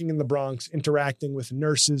not working in the Bronx, interacting with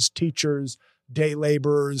nurses, teachers, day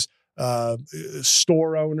laborers,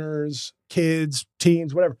 store owners, kids,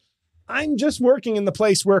 teens, whatever. I'm just working in the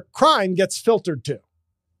place where crime gets filtered to.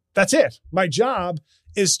 That's it. My job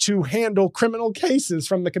is to handle criminal cases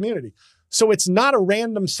from the community. So it's not a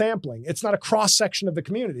random sampling. It's not a cross-section of the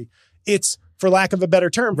community. It's, for lack of a better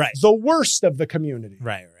term, the worst of the community.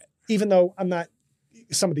 Right. Even though I'm not,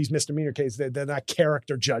 some of these misdemeanor cases, they're not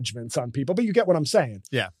character judgments on people, but you get what I'm saying.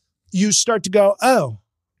 Yeah. You start to go, oh,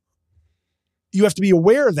 you have to be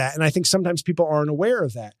aware of that. And I think sometimes people aren't aware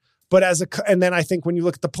of that. But and then I think when you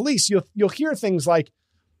look at the police, you'll hear things like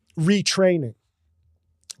retraining.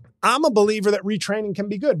 I'm a believer that retraining can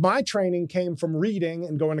be good. My training came from reading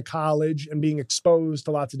and going to college and being exposed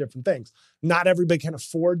to lots of different things. Not everybody can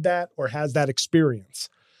afford that or has that experience.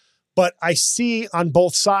 But I see on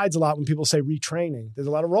both sides a lot when people say retraining, there's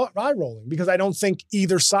a lot of eye rolling because I don't think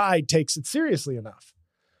either side takes it seriously enough.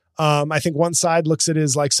 I think one side looks at it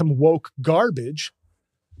as like some woke garbage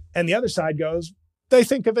and the other side goes, they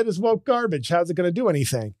think of it as woke garbage. How's it going to do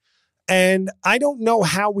anything? And I don't know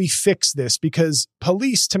how we fix this because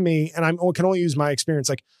police to me, and I can only use my experience,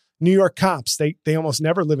 like New York cops, they almost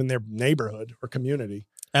never live in their neighborhood or community.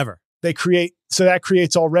 Ever. That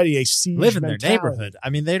creates already a siege live in mentality. their neighborhood. I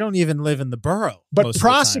mean, they don't even live in the borough. But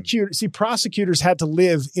prosecutors had to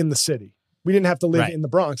live in the city. We didn't have to live in the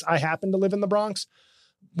Bronx. I happened to live in the Bronx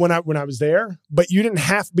when I was there, but you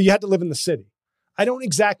had to live in the city. I don't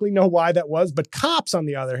exactly know why that was, but cops, on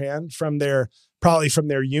the other hand, probably from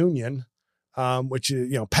their union, which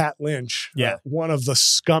is, Pat Lynch, one of the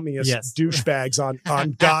scummiest douchebags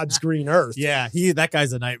on God's green earth. Yeah, that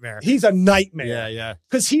guy's a nightmare. He's a nightmare. Yeah.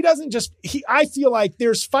 Because he doesn't I feel like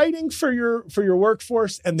there's fighting for your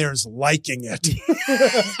workforce and there's liking it.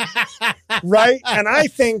 Right? And I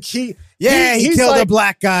think he killed a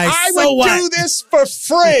black guy. I would do this for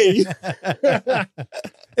free.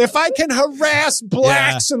 If I can harass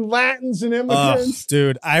blacks and Latins and immigrants.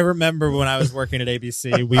 Dude, I remember when I was working at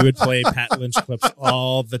ABC, we would play Pat Lynch clips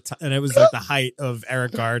all the time. And it was like the height of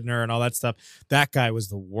Eric Gardner and all that stuff. That guy was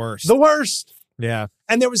the worst. The worst. Yeah.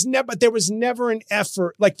 And there was never an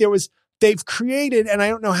effort. Like they've created, and I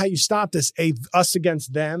don't know how you stop this, us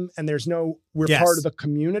against them. And we're part of the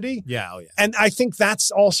community. Yeah. Oh, yeah. And I think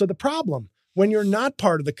that's also the problem. When you're not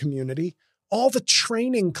part of the community, all the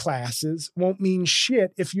training classes won't mean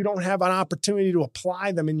shit if you don't have an opportunity to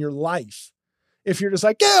apply them in your life. If you're just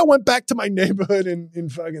like, I went back to my neighborhood in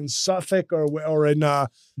fucking Suffolk or in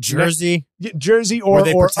Jersey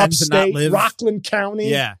or upstate, Rockland County.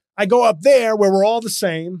 Yeah. I go up there where we're all the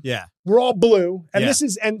same. Yeah. We're all blue. And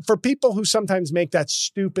and for people who sometimes make that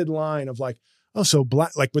stupid line of like, oh, so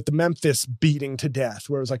black, like with the Memphis beating to death,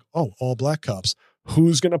 where it was like, oh, all black cops.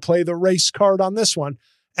 Who's going to play the race card on this one?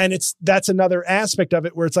 And that's another aspect of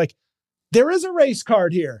it where it's like, there is a race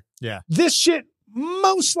card here. Yeah. This shit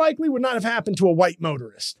most likely would not have happened to a white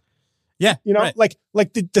motorist. Yeah. Right.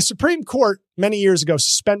 like the Supreme Court many years ago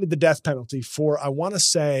suspended the death penalty for, I want to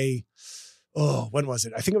say, when was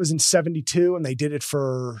it? I think it was in 1972, and they did it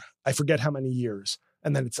for, I forget how many years.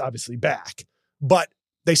 And then it's obviously back. But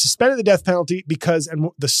they suspended the death penalty because, and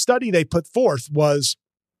the study they put forth was,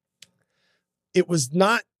 it was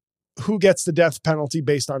not who gets the death penalty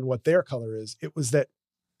based on what their color is. It was that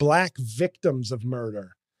black victims of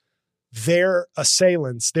murder, their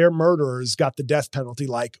assailants, their murderers got the death penalty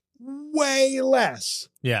like way less.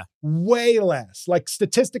 Yeah. Way less, like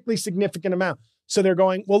statistically significant amount. So they're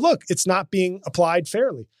going, well, look, it's not being applied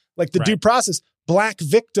fairly. Like the due process, black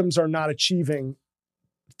victims are not achieving.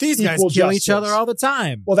 These guys kill each other all the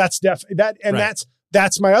time. Well, that's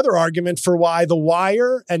that's my other argument for why The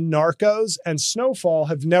Wire and Narcos and Snowfall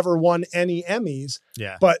have never won any Emmys.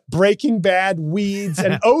 Yeah. But Breaking Bad, Weeds,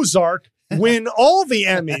 and Ozark win all the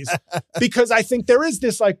Emmys because I think there is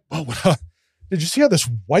this like, did you see how this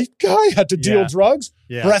white guy had to deal drugs?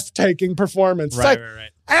 Yeah. Breathtaking performance. Right.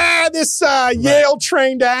 This Yale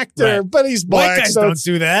trained actor, but he's black. White guys so don't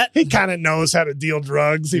do that. He kind of knows how to deal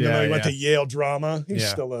drugs, even though he went to Yale drama. He's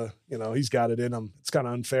still he's got it in him. It's kind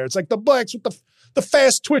of unfair. It's like the blacks with the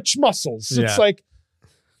fast twitch muscles. It's like,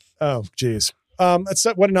 oh, geez.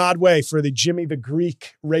 What an odd way for the Jimmy the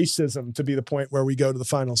Greek racism to be the point where we go to the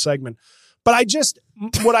final segment. But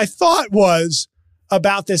what I thought was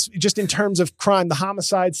about this, just in terms of crime, the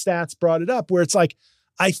homicide stats brought it up, where it's like,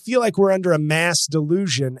 I feel like we're under a mass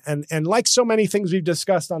delusion. And like so many things we've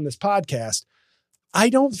discussed on this podcast,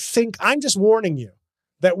 I'm just warning you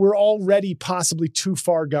that we're already possibly too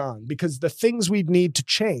far gone because the things we'd need to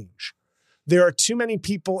change, there are too many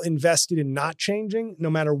people invested in not changing, no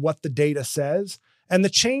matter what the data says. And the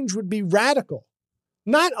change would be radical,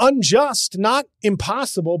 not unjust, not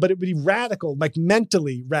impossible, but it would be radical, like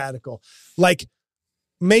mentally radical, like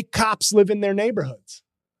make cops live in their neighborhoods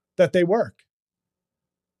that they work.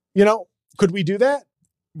 Could we do that?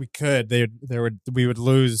 We could. We would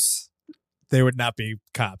lose. They would not be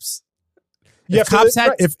cops. If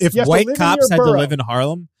white cops had to live in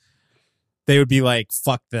Harlem, they would be like,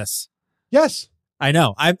 fuck this. Yes. I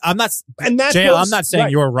know. I'm not, and that JL, I'm not saying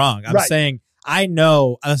you're wrong. I'm saying, I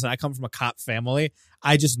know, listen, I come from a cop family.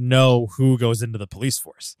 I just know who goes into the police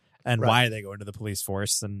force. and Right. why they go into the police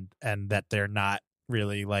force, and that they're not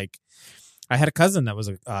really like. I had a cousin that was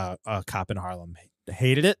a cop in Harlem.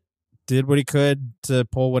 Hated it. Did what he could to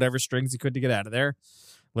pull whatever strings he could to get out of there.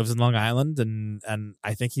 Lives in Long Island, and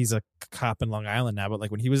I think he's a cop in Long Island now. But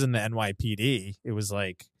like when he was in the NYPD, it was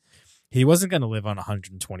like he wasn't going to live on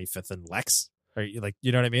 125th and Lex. Or like,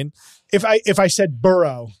 you know what I mean? If I said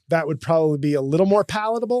borough, that would probably be a little more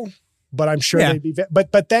palatable. But I'm sure Yeah. they'd be.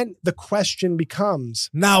 But then the question becomes: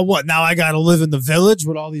 Now what? Now I got to live in the village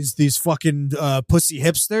with all these fucking pussy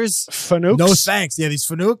hipsters. Fanooks? No thanks. Yeah, these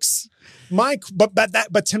fanooks.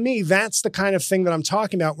 But to me, that's the kind of thing that I'm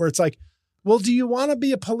talking about, where it's like, well, do you want to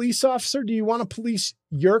be a police officer? Do you want to police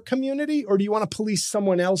your community, or do you want to police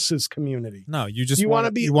someone else's community? No, you just You want wanna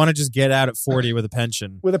to be- You want to just get out at 40 with a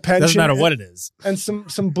pension. With a pension, Doesn't matter what it is. and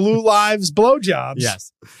some Blue Lives blowjobs.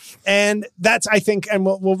 Yes. And that's, I think, and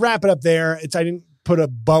we'll wrap it up there. I didn't put a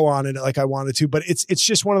bow on it like I wanted to, but it's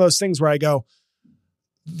just one of those things where I go,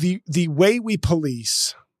 the way we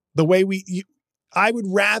police, I would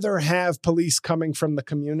rather have police coming from the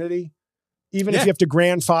community, even if Yeah. you have to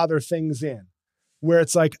grandfather things in, where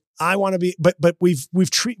it's like, I want to be, but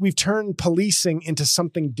we've turned policing into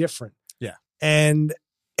something different. Yeah. And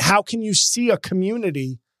how can you see a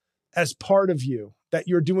community as part of you, that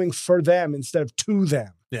you're doing for them instead of to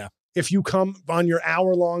them? Yeah. If you come on your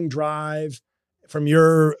hour-long drive from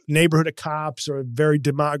your neighborhood of cops or very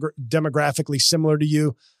demographically similar to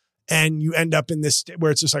you, and you end up in this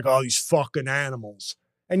where it's just like, oh, these fucking animals.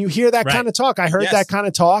 And you hear that Right. kind of talk. I heard Yes. that kind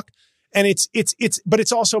of talk. And but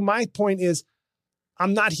it's also, my point is,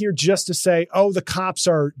 I'm not here just to say, oh, the cops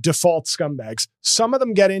are default scumbags. Some of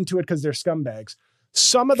them get into it because they're scumbags.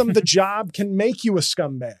 Some of them, the job can make you a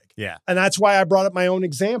scumbag. Yeah. And that's why I brought up my own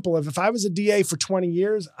example of, if I was a DA for 20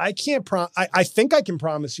 years, I think I can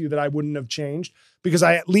promise you that I wouldn't have changed, because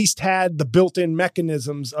I at least had the built-in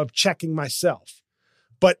mechanisms of checking myself.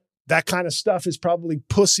 But that kind of stuff is probably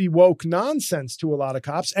pussy woke nonsense to a lot of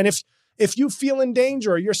cops. And if you feel in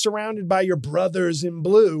danger, or you're surrounded by your brothers in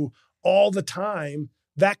blue all the time,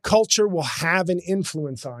 that culture will have an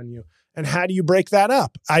influence on you. And how do you break that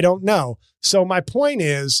up? I don't know. So my point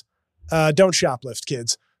is, don't shoplift,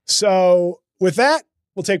 kids. So with that,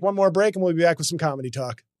 we'll take one more break and we'll be back with some comedy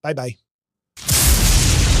talk. Bye-bye.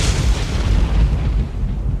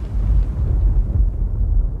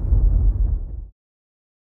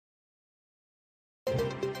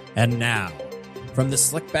 And now, from the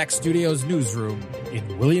Slickback Studios newsroom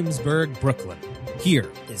in Williamsburg, Brooklyn,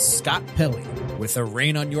 here is Scott Pelley with a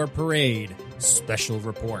Rain on Your Parade special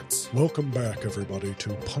reports. Welcome back, everybody, to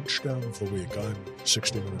Punchdown of the Week. I'm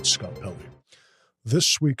 60 Minutes Scott Pelley.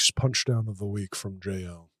 This week's Punchdown of the Week from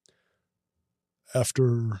JL.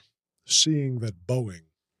 After seeing that Boeing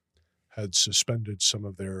had suspended some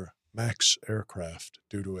of their MAX aircraft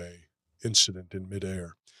due to a incident in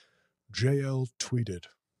midair, JL tweeted,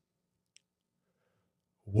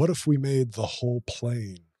 "What if we made the whole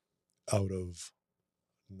plane out of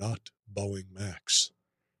not Boeing MAX?"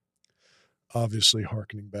 Obviously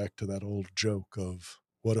hearkening back to that old joke of,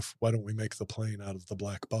 why don't we make the plane out of the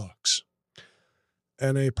black box?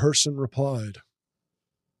 And a person replied,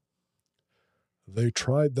 "They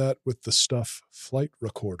tried that with the stuff flight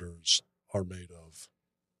recorders are made of."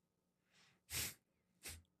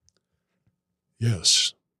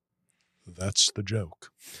 Yes, that's the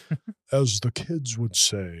joke. As the kids would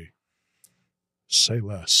say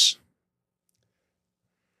less.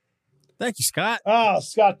 Thank you, Scott. Oh,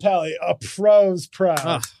 Scott Pelley, a pro's pro.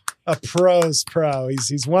 Ugh. A pro's pro.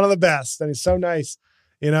 He's one of the best, and he's so nice,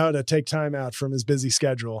 to take time out from his busy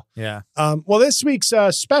schedule. Yeah. Well, this week's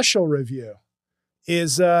special review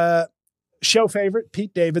is show favorite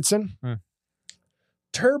Pete Davidson.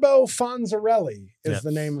 Turbo Fonzarelli is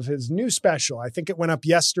the name of his new special. I think it went up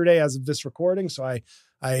yesterday as of this recording. So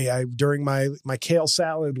I during my kale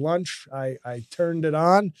salad lunch, I turned it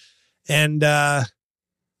on, and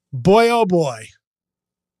boy, oh boy,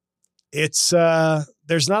 it's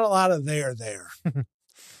there's not a lot of there.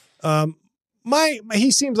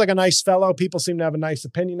 He seems like a nice fellow. People seem to have a nice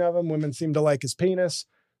opinion of him. Women seem to like his penis.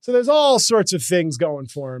 So there's all sorts of things going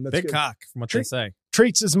for him. That's Big good. cock, from what they say.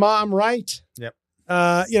 Treats his mom right. Yep.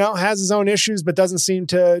 Has his own issues, but doesn't seem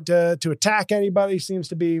to attack anybody. Seems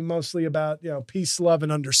to be mostly about, peace, love,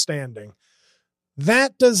 and understanding.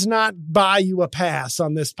 That does not buy you a pass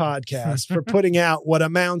on this podcast for putting out what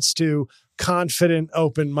amounts to confident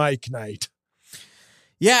open mic night.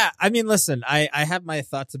 Yeah, I mean, listen, I have my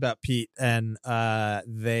thoughts about Pete, and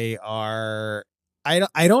they are.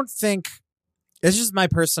 I don't think it's just my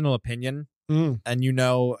personal opinion,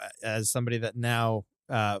 and as somebody that now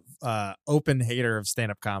open hater of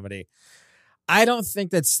stand-up comedy, I don't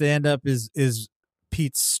think that stand up is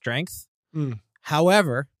Pete's strength.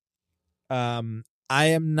 However, I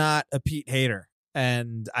am not a Pete hater.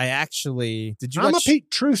 And I actually I'm a Pete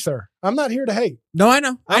truther. I'm not here to hate. No, I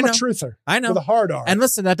know. I'm a truther. I know. With a hard R. And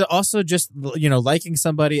listen, that also just, liking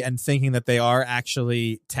somebody and thinking that they are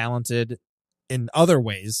actually talented in other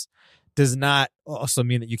ways does not also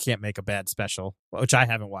mean that you can't make a bad special, which I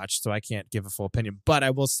haven't watched, so I can't give a full opinion. But I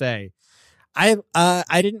will say, I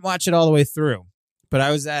didn't watch it all the way through, but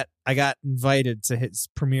I got invited to his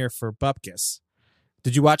premiere for Bupkis.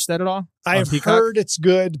 Did you watch that at all? I have heard it's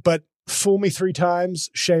good, but fool me 3 times,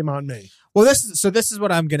 shame on me. Well, this is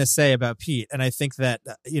what I'm going to say about Pete. And I think that,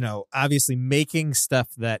 obviously making stuff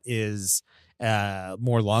that is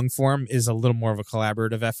more long form is a little more of a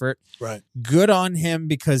collaborative effort. Right. Good on him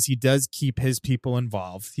because he does keep his people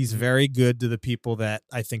involved. He's very good to the people that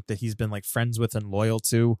I think that he's been like friends with and loyal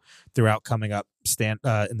to throughout coming up in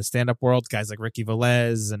the stand-up world. Guys like Ricky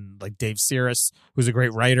Velez and like Dave Sears, who's a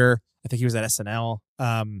great writer. I think he was at SNL.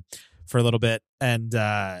 For a little bit, and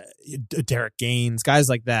Derek Gaines, guys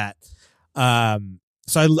like that.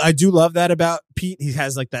 So I do love that about Pete. He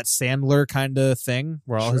has like that Sandler kind of thing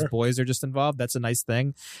where all his boys are just involved. That's a nice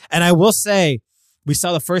thing. And I will say, we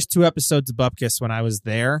saw the first 2 episodes of Bupkis when I was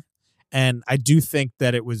there, and I do think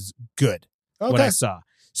that it was good what I saw.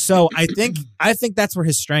 So I think that's where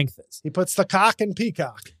his strength is. He puts the cock in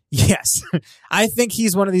Peacock. Yes. I think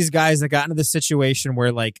he's one of these guys that got into the situation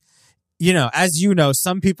where like, as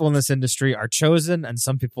some people in this industry are chosen and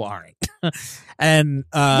some people aren't. And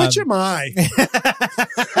which am I?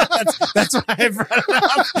 that's why I brought it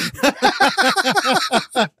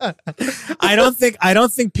up. I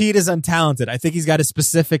don't think Pete is untalented. I think he's got a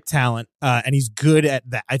specific talent, and he's good at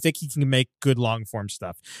that. I think he can make good long form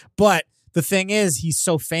stuff. But the thing is, he's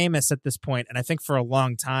so famous at this point, and I think for a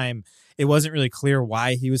long time it wasn't really clear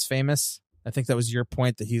why he was famous. I think that was your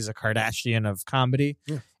point, that he's a Kardashian of comedy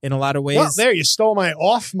in a lot of ways. Well, there, you stole my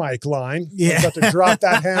off mic line. Yeah. I'm about to drop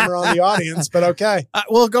that hammer on the audience, but okay.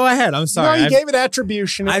 Well, go ahead. I'm sorry. No, you gave it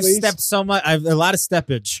attribution at I've least. stepped so much. I've a lot of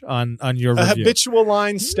steppage on your review. Habitual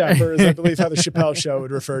line stepper is, I believe, how the Chappelle Show would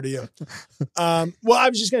refer to you. Well, I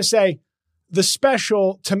was just going to say, the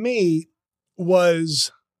special, to me,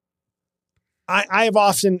 was... I have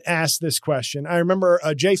often asked this question. I remember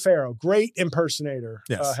Jay Farrow, great impersonator,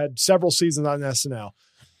 had several seasons on SNL.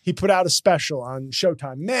 He put out a special on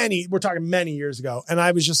Showtime. We're talking many years ago. And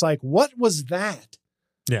I was just like, what was that?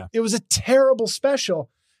 Yeah. It was a terrible special.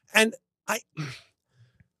 And I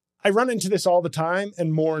run into this all the time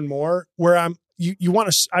and more where I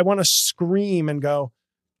want to scream and go,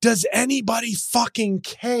 does anybody fucking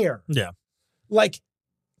care? Yeah. Like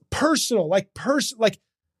personal,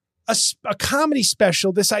 a comedy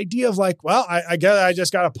special, this idea of like, well, I guess I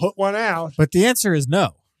just got to put one out. But the answer is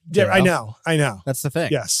no. Yeah, I know. That's the thing.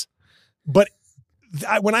 Yes. But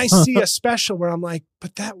when I see a special where I'm like,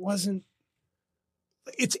 but that wasn't,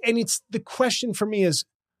 it's the question for me is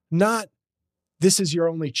not, this is your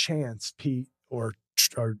only chance, Pete, or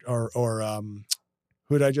who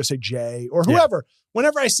did I just say? Jay or whoever. Yeah.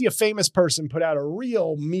 Whenever I see a famous person put out a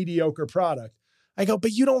real mediocre product, I go,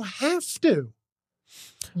 but you don't have to.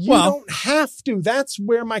 You don't have to. That's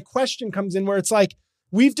where my question comes in, where it's like,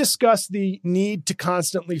 we've discussed the need to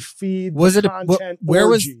constantly feed content. Where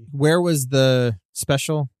was the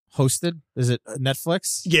special hosted? Is it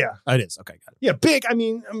Netflix? Yeah. Oh, it is. Okay, got it. Yeah, big. I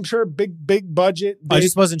mean, I'm sure big budget. I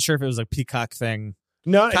just wasn't sure if it was a Peacock thing.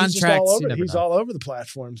 No, he's just all over. He's all over the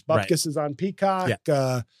platforms. Bupkis is on Peacock.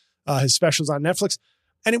 Yeah. His special's on Netflix.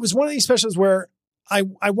 And it was one of these specials where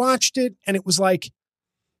I watched it and it was like,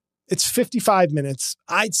 it's 55 minutes.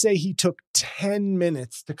 I'd say he took 10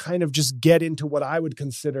 minutes to kind of just get into what I would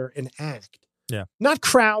consider an act. Yeah. Not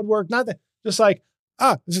crowd work, not that, just like,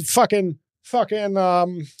 this is fucking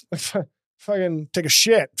take a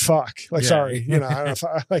shit. Fuck. Like, sorry. I don't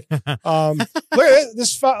know. Like, look at it.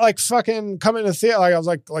 This fucking come into the theater. Like, I was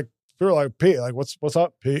like, people were like, Pete, like, what's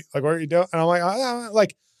up, Pete? Like, what are you doing? And I'm like,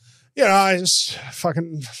 I just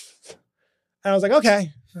fucking, and I was like,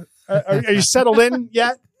 okay. Are you settled in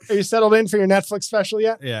yet? Are you settled in for your Netflix special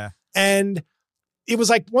yet? Yeah. And it was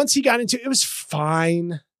like, once he got into it, it was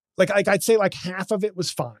fine. Like I'd say like half of it was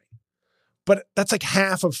fine, but that's like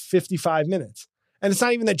half of 55 minutes. And it's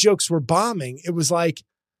not even that jokes were bombing. It was like,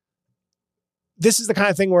 this is the kind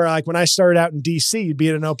of thing where like when I started out in DC, you'd be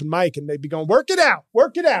at an open mic and they'd be going, work it out.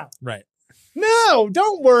 Right. No,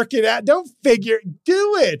 don't work it out. Don't do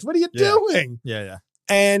it. What are you doing? Yeah.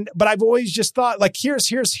 But I've always just thought like,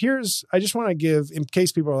 here's, I just want to give, in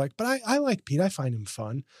case people are like, but I like Pete. I find him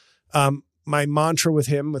fun. My mantra with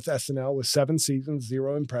him with SNL was 7 seasons,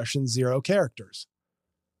 0 impressions, 0 characters.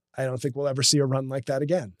 I don't think we'll ever see a run like that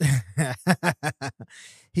again.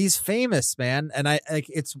 He's famous, man, and I like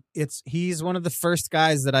he's one of the first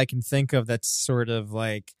guys that I can think of that's sort of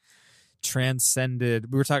like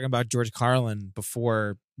transcended. We were talking about George Carlin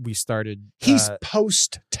before we started. He's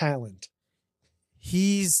post talent.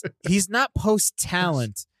 He's not post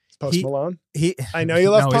talent. Post Malone. I know No, you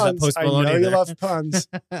love he's not puns. Post I Malone know either. you love puns.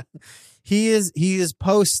 He is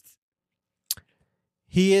post.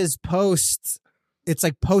 It's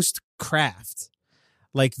like post craft.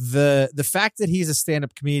 Like the fact that he's a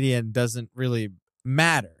stand-up comedian doesn't really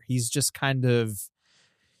matter. He's just kind of.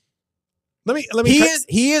 Let me.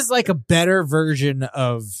 He is like a better version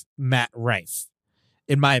of Matt Rife,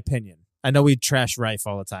 in my opinion. I know we trash Rife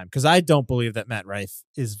all the time because I don't believe that Matt Rife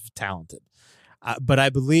is talented, but I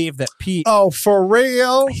believe that Pete. Oh, for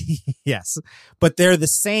real? Yes, but they're the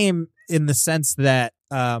same in the sense that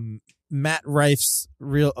Matt Rife's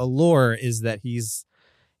real allure is that he's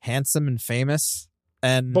handsome and famous.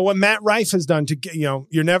 And But what Matt Rife has done to get,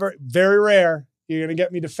 you're never, very rare, you're going to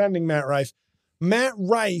get me defending Matt Rife. Matt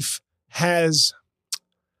Rife has,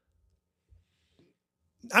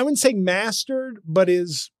 I wouldn't say mastered, but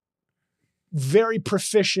is very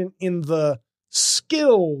proficient in the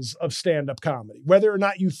skills of stand-up comedy. Whether or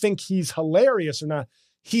not you think he's hilarious or not,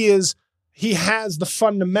 he has the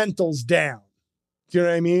fundamentals down. Do you know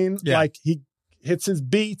what I mean? Yeah. Like he hits his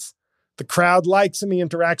beats. The crowd likes him. He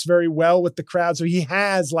interacts very well with the crowd. So he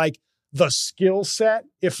has like the skill set.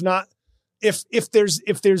 If not, if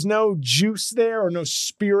there's no juice there or no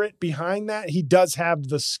spirit behind that, he does have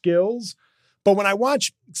the skills. But when I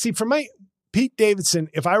watch, for my Pete Davidson,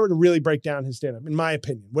 if I were to really break down his stand-up, in my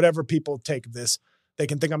opinion, whatever people take of this, they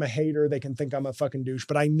can think I'm a hater, they can think I'm a fucking douche,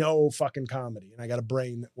 but I know fucking comedy and I got a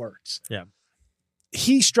brain that works. Yeah.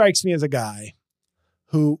 He strikes me as a guy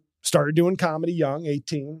who started doing comedy young,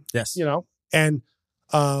 18. Yes. And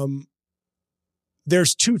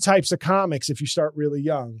there's two types of comics if you start really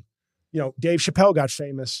young. Dave Chappelle got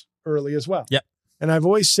famous early as well. Yep. And I've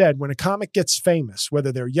always said when a comic gets famous,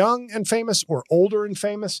 whether they're young and famous or older and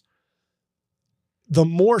famous, the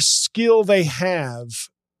more skill they have,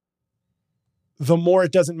 the more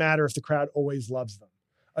it doesn't matter if the crowd always loves them.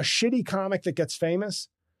 A shitty comic that gets famous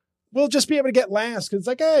will just be able to get laughs because it's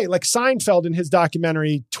like, hey, like Seinfeld in his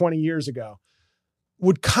documentary 20 years ago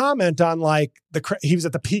would comment on like he was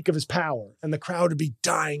at the peak of his power and the crowd would be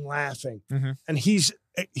dying laughing. Mm-hmm. And he's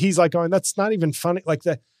like going, that's not even funny. Like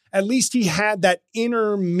at least he had that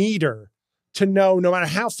inner meter to know no matter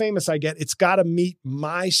how famous I get, it's got to meet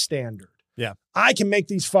my standard. Yeah. I can make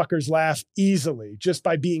these fuckers laugh easily just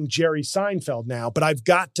by being Jerry Seinfeld now, but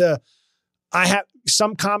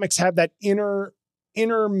some comics have that inner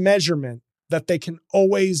measurement that they can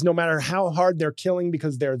always, no matter how hard they're killing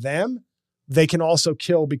because they're them, they can also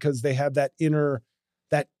kill because they have that inner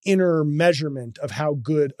measurement of how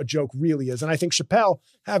good a joke really is. And I think Chappelle,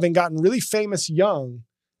 having gotten really famous young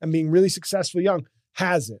and being really successful young,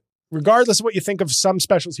 has it. Regardless of what you think of some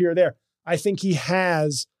specials here or there, I think he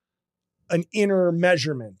has an inner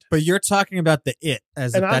measurement. But you're talking about the it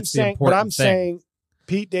as if that's the important thing. But I'm saying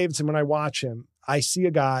Pete Davidson, when I watch him, I see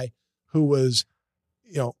a guy who was,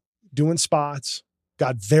 doing spots,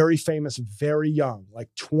 got very famous very young, like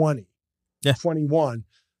 20, 21.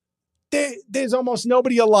 There's almost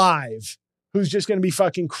nobody alive who's just going to be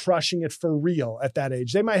fucking crushing it for real at that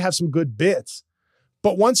age. They might have some good bits,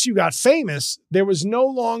 but once you got famous, there was no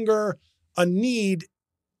longer a need.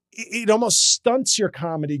 It almost stunts your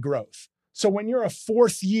comedy growth. So when you're a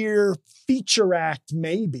fourth year feature act,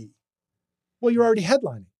 maybe, well, you're already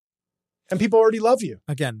headlining. And people already love you.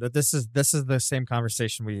 Again, but this is the same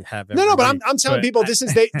conversation we have. But I'm telling people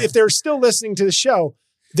if they're still listening to the show,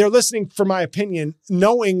 they're listening for my opinion,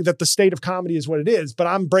 knowing that the state of comedy is what it is. But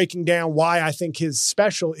I'm breaking down why I think his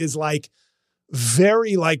special is like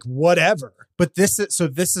very like whatever. But this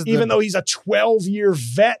is even though he's a 12-year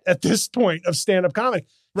vet at this point of stand-up comedy,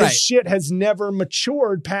 his shit has never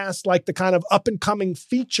matured past like the kind of up and coming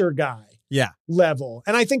feature guy level.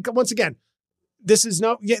 And I think once again, it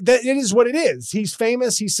is what it is. He's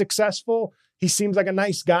famous. He's successful. He seems like a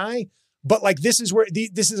nice guy. But like this is where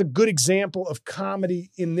this is a good example of comedy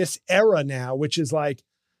in this era now, which is like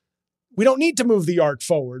we don't need to move the art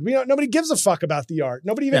forward. Nobody gives a fuck about the art.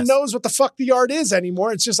 Nobody even knows what the fuck the art is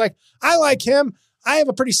anymore. It's just like I like him. I have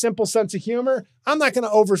a pretty simple sense of humor. I'm not going to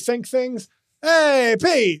overthink things. Hey,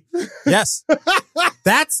 Pete. Yes.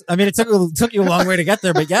 It took you a long way to get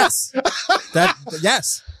there, but yes.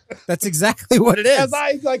 That's exactly what it is. As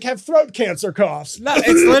I like have throat cancer coughs. No,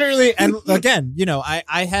 it's literally, and again, I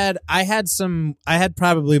had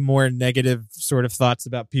probably more negative sort of thoughts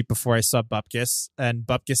about Pete before I saw Bupkis, and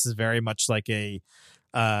Bupkis is very much like a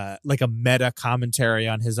like a meta commentary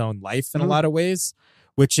on his own life in a lot of ways,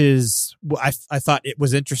 which is I thought it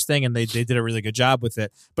was interesting, and they did a really good job with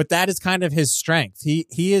it. But that is kind of his strength. He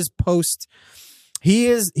is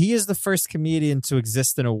the first comedian to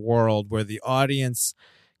exist in a world where the audience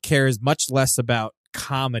cares much less about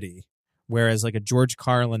comedy, whereas like a George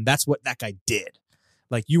Carlin, that's what that guy did.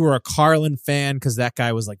 Like you were a Carlin fan because that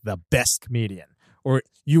guy was like the best comedian. Or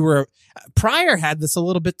you were Pryor had this a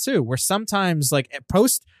little bit too, where sometimes like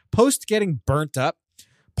post getting burnt up,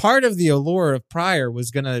 part of the allure of Pryor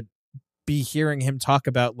was gonna be hearing him talk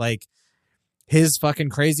about like his fucking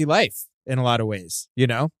crazy life in a lot of ways, you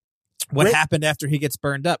know? What happened after he gets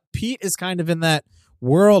burned up. Pete is kind of in that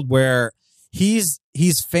world where he's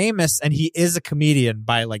famous and he is a comedian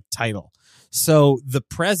by like title. So the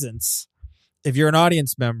presence, if you're an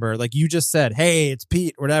audience member, like you just said, hey, it's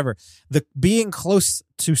Pete, whatever, the being close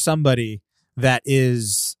to somebody that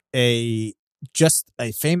is just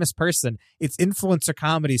a famous person, it's influencer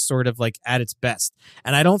comedy sort of like at its best.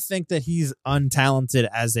 And I don't think that he's untalented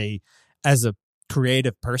as a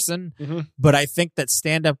creative person, but I think that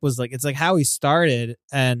stand-up was like, it's like how he started,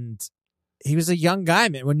 and he was a young guy,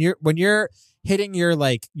 man. When you're hitting your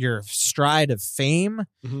like your stride of fame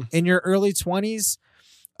in your early 20s,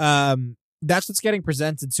 that's what's getting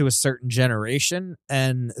presented to a certain generation,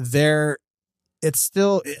 and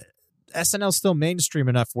SNL's still mainstream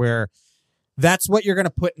enough where that's what you're going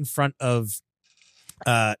to put in front of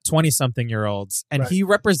 20-something year olds, and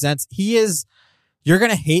you're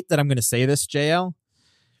going to hate that I'm going to say this, JL,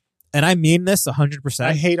 and I mean this 100%.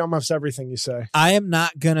 I hate almost everything you say. I'm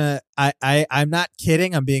not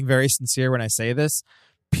kidding. I'm being very sincere when I say this.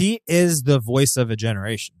 Pete is the voice of a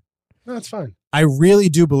generation. No, that's fine. I really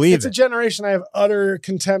do believe it's a generation I have utter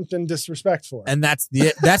contempt and disrespect for. And that's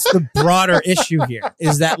the broader issue here,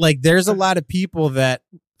 is that like there's a lot of people that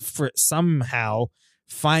for somehow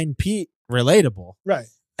find Pete relatable. Right.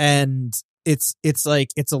 And it's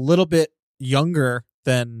like it's a little bit younger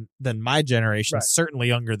than my generation, right. Certainly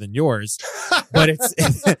younger than yours, but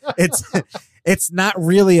it's not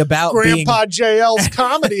really about Grandpa JL's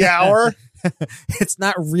comedy hour. It's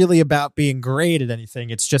not really about being great at anything.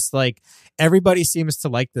 It's just like everybody seems to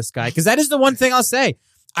like this guy, because that is the one thing I'll say.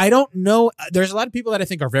 I don't know. There's a lot of people that I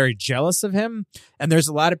think are very jealous of him, and there's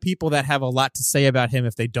a lot of people that have a lot to say about him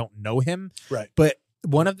if they don't know him. Right. But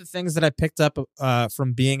one of the things that I picked up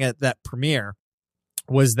from being at that premiere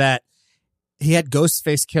was that he had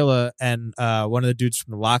Ghostface Killah and one of the dudes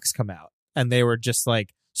from the Locks come out, and they were just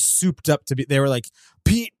like souped up to be. They were like,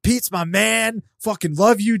 Pete's my man. Fucking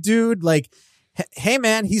love you, dude. Like, hey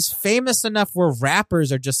man, he's famous enough where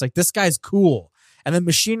rappers are just like, this guy's cool. And then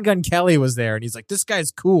Machine Gun Kelly was there, and he's like, this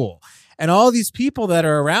guy's cool. And all these people that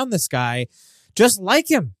are around this guy just like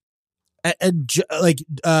him. And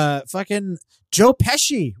fucking Joe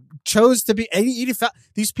Pesci chose to be 85.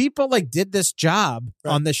 These people like did this job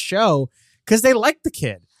on this show because they like the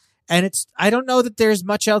kid. And I don't know that there's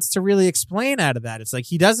much else to really explain out of that. It's like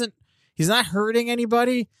he's not hurting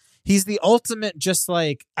anybody. He's the ultimate, just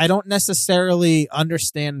like, I don't necessarily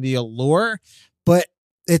understand the allure, but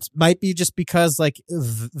it might be just because like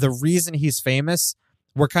the reason he's famous,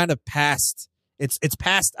 we're kind of past. It's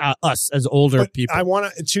past us as older people.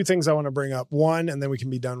 Two things I want to bring up. One, and then we can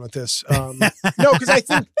be done with this. No, because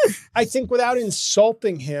I think without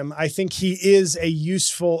insulting him, I think he is a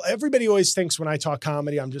useful. Everybody always thinks when I talk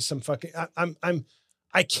comedy, I'm just some fucking.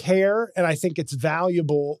 I care, and I think it's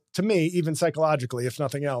valuable to me, even psychologically, if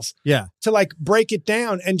nothing else. Yeah. To like break it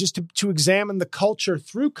down and just to examine the culture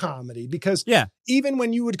through comedy, because even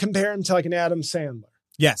when you would compare him to like an Adam Sandler.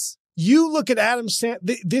 Yes. You look at Adam Sandler,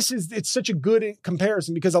 it's such a good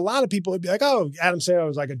comparison, because a lot of people would be like, oh, Adam Sandler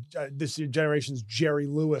was like this generation's Jerry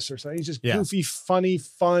Lewis or something. He's just goofy, funny,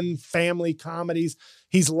 fun, family comedies.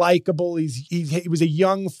 He's likable. He was a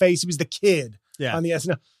young face. He was the kid on the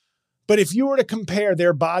SNL. But if you were to compare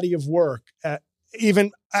their body of work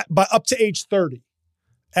up to age 30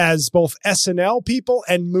 as both SNL people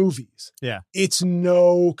and movies, it's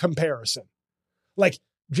no comparison. Like,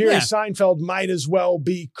 Jerry Seinfeld might as well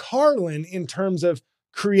be Carlin in terms of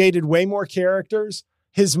created way more characters.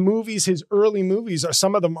 His movies, his early movies,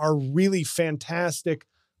 some of them are really fantastic,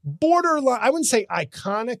 borderline, I wouldn't say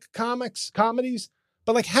iconic comedies,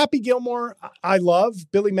 but like Happy Gilmore, I love.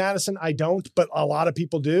 Billy Madison, I don't, but a lot of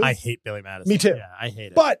people do. I hate Billy Madison. Me too. Yeah, I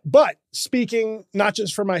hate it. But speaking not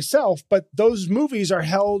just for myself, but those movies are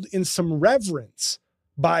held in some reverence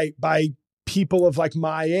by people of like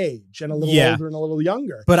my age and a little older and a little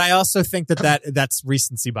younger. But I also think that's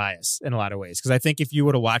recency bias in a lot of ways, because I think if you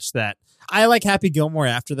would have watched that, I like Happy Gilmore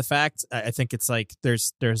after the fact. I think it's like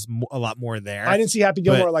there's a lot more there. I didn't see Happy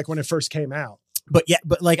Gilmore like when it first came out. But yeah,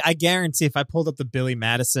 but like I guarantee if I pulled up the Billy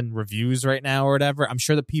Madison reviews right now or whatever, I'm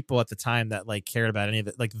sure the people at the time that like cared about any of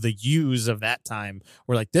it, like the U's of that time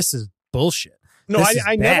were like, this is bullshit. No,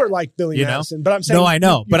 I never liked Billy Madison, but I'm saying I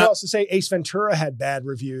know. But also say Ace Ventura had bad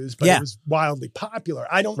reviews, but Yeah. it was wildly popular.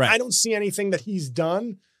 I don't see anything that he's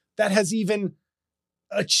done that has even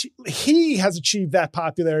he has achieved that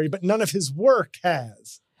popularity, but none of his work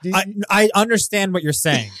has. I understand what you're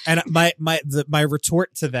saying, and my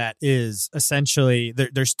retort to that is essentially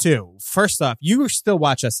there's two. First off, you still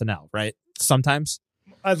watch SNL, right? Sometimes.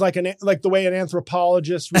 As like the way an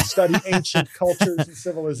anthropologist would study ancient cultures and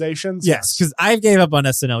civilizations. Yes, because I gave up on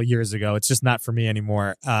SNL years ago. It's just not for me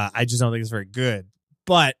anymore. I just don't think it's very good.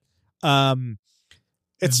 But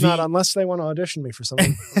it's not unless they want to audition me for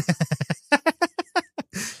something.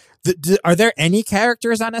 Are there any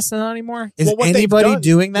characters on SNL anymore? Is anybody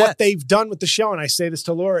doing that? What they've done with the show, and I say this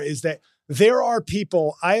to Laura, is that there are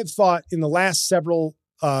people I have thought in the last several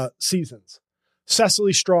seasons.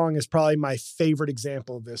 Cecily Strong is probably my favorite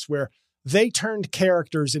example of this, where they turned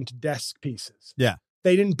characters into desk pieces. Yeah.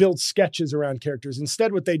 They didn't build sketches around characters.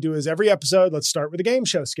 Instead, what they do is every episode, let's start with a game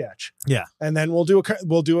show sketch. Yeah. And then we'll do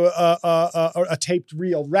a taped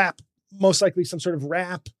reel rap, most likely some sort of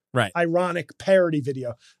rap, right, ironic parody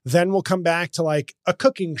video. Then we'll come back to like a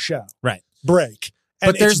cooking show. Right. Break.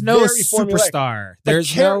 And but there's no superstar.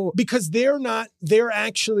 Because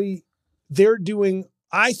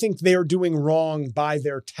I think they're doing wrong by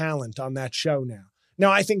their talent on that show now.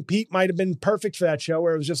 Now, I think Pete might have been perfect for that show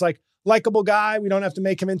where it was just like, likable guy. We don't have to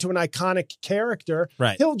make him into an iconic character.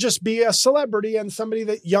 Right. He'll just be a celebrity and somebody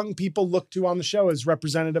that young people look to on the show as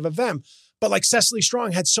representative of them. But like Cecily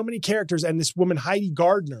Strong had so many characters, and this woman, Heidi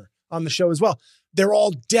Gardner, on the show as well. They're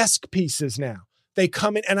all desk pieces now. They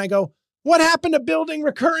come in and I go, what happened to building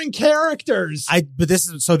recurring characters? This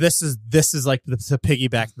is like the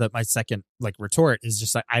piggyback that my second like retort is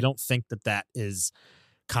just like, I don't think that is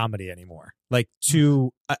comedy anymore. Like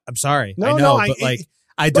I'm sorry.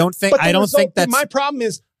 I don't think that's my problem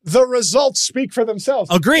is the results speak for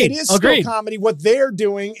themselves. Agreed. It is still comedy. What they're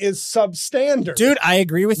doing is substandard. Dude, I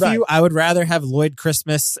agree with you. I would rather have Lloyd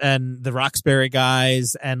Christmas and the Roxbury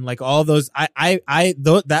guys and like all those.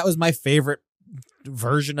 That was my favorite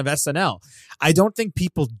version of SNL. I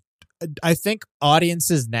think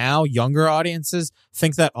audiences now, younger audiences,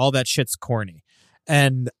 think that all that shit's corny.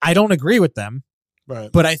 And I don't agree with them.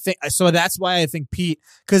 Right. But I think so. That's why I think Pete,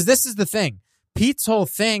 because this is the thing. Pete's whole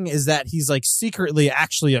thing is that he's like secretly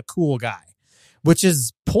actually a cool guy, which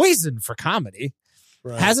is poison for comedy.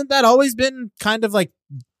 Right. Hasn't that always been kind of like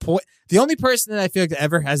the only person that I feel like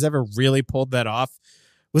has ever really pulled that off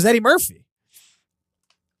was Eddie Murphy.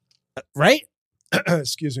 Right?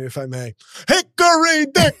 Excuse me if I may. Hickory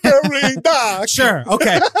dickory dock. Sure.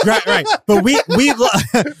 Okay. Right. But we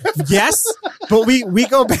yes, but we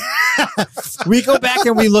go back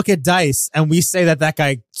and we look at Dice and we say that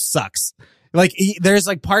guy sucks. Like there's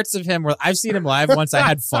like parts of him where I've seen him live once. I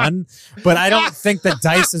had fun, but I don't think that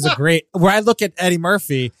Dice is where I look at Eddie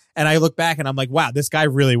Murphy and I look back and I'm like, wow, this guy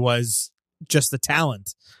really was just a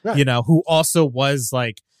talent, right. Who also was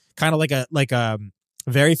like kind of like a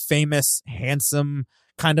very famous, handsome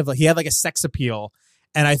kind of he had like a sex appeal.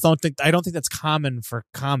 And I don't think that's common for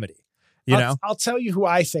comedy. I'll tell you who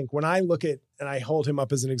I think when I look at, and I hold him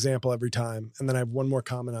up as an example every time. And then I have one more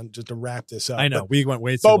comment on just to wrap this up. I know we went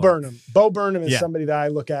way too long. Bo Burnham. Bo Burnham is somebody that I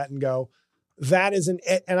look at and go, that is and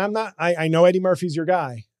I'm not, I know Eddie Murphy's your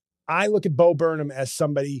guy. I look at Bo Burnham as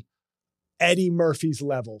somebody Eddie Murphy's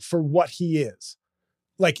level for what he is.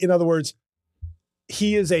 Like, in other words,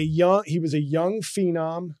 he was a young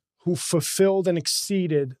phenom who fulfilled and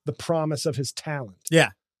exceeded the promise of his talent.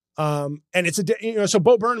 Yeah. And it's so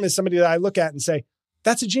Bo Burnham is somebody that I look at and say,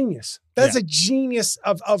 that's a genius. That's a genius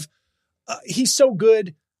of he's so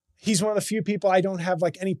good. He's one of the few people I don't have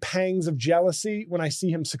like any pangs of jealousy when I see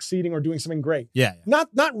him succeeding or doing something great. Yeah. Not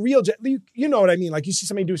real. You know what I mean? Like you see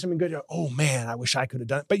somebody do something good. You're like, oh man, I wish I could have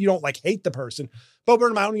done it. But you don't like hate the person. Bo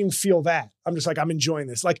Burnham, I don't even feel that. I'm just like, I'm enjoying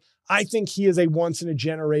this. Like, I think he is a once in a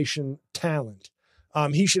generation talent.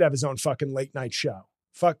 He should have his own fucking late night show.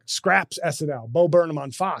 Scraps SNL, Bo Burnham on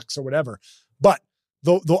Fox or whatever. But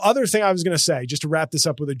the other thing I was going to say, just to wrap this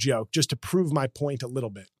up with a joke, just to prove my point a little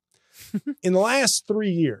bit. In the last 3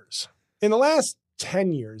 years, in the last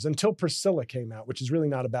 10 years, until Priscilla came out, which is really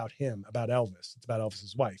not about him, about Elvis. It's about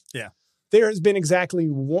Elvis's wife. Yeah. There has been exactly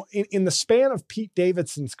one, in the span of Pete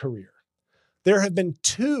Davidson's career, there have been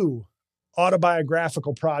 2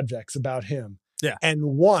 autobiographical projects about him Yeah. and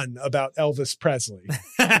one about Elvis Presley.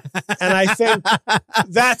 And I think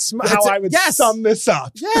that's how I would sum this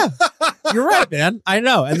up. Yeah, you're right, man. I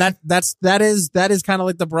know, and that is kind of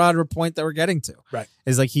like the broader point that we're getting to. Right,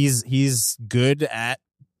 is like he's good at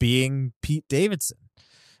being Pete Davidson.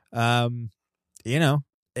 You know,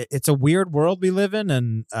 it's a weird world we live in,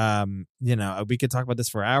 and you know, we could talk about this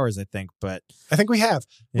for hours, I think, but I think we have.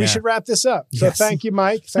 Yeah. We should wrap this up. So Yes. thank you,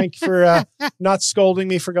 Mike. Thank you for not scolding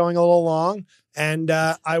me for going a little long. And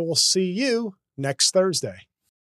I will see you next Thursday.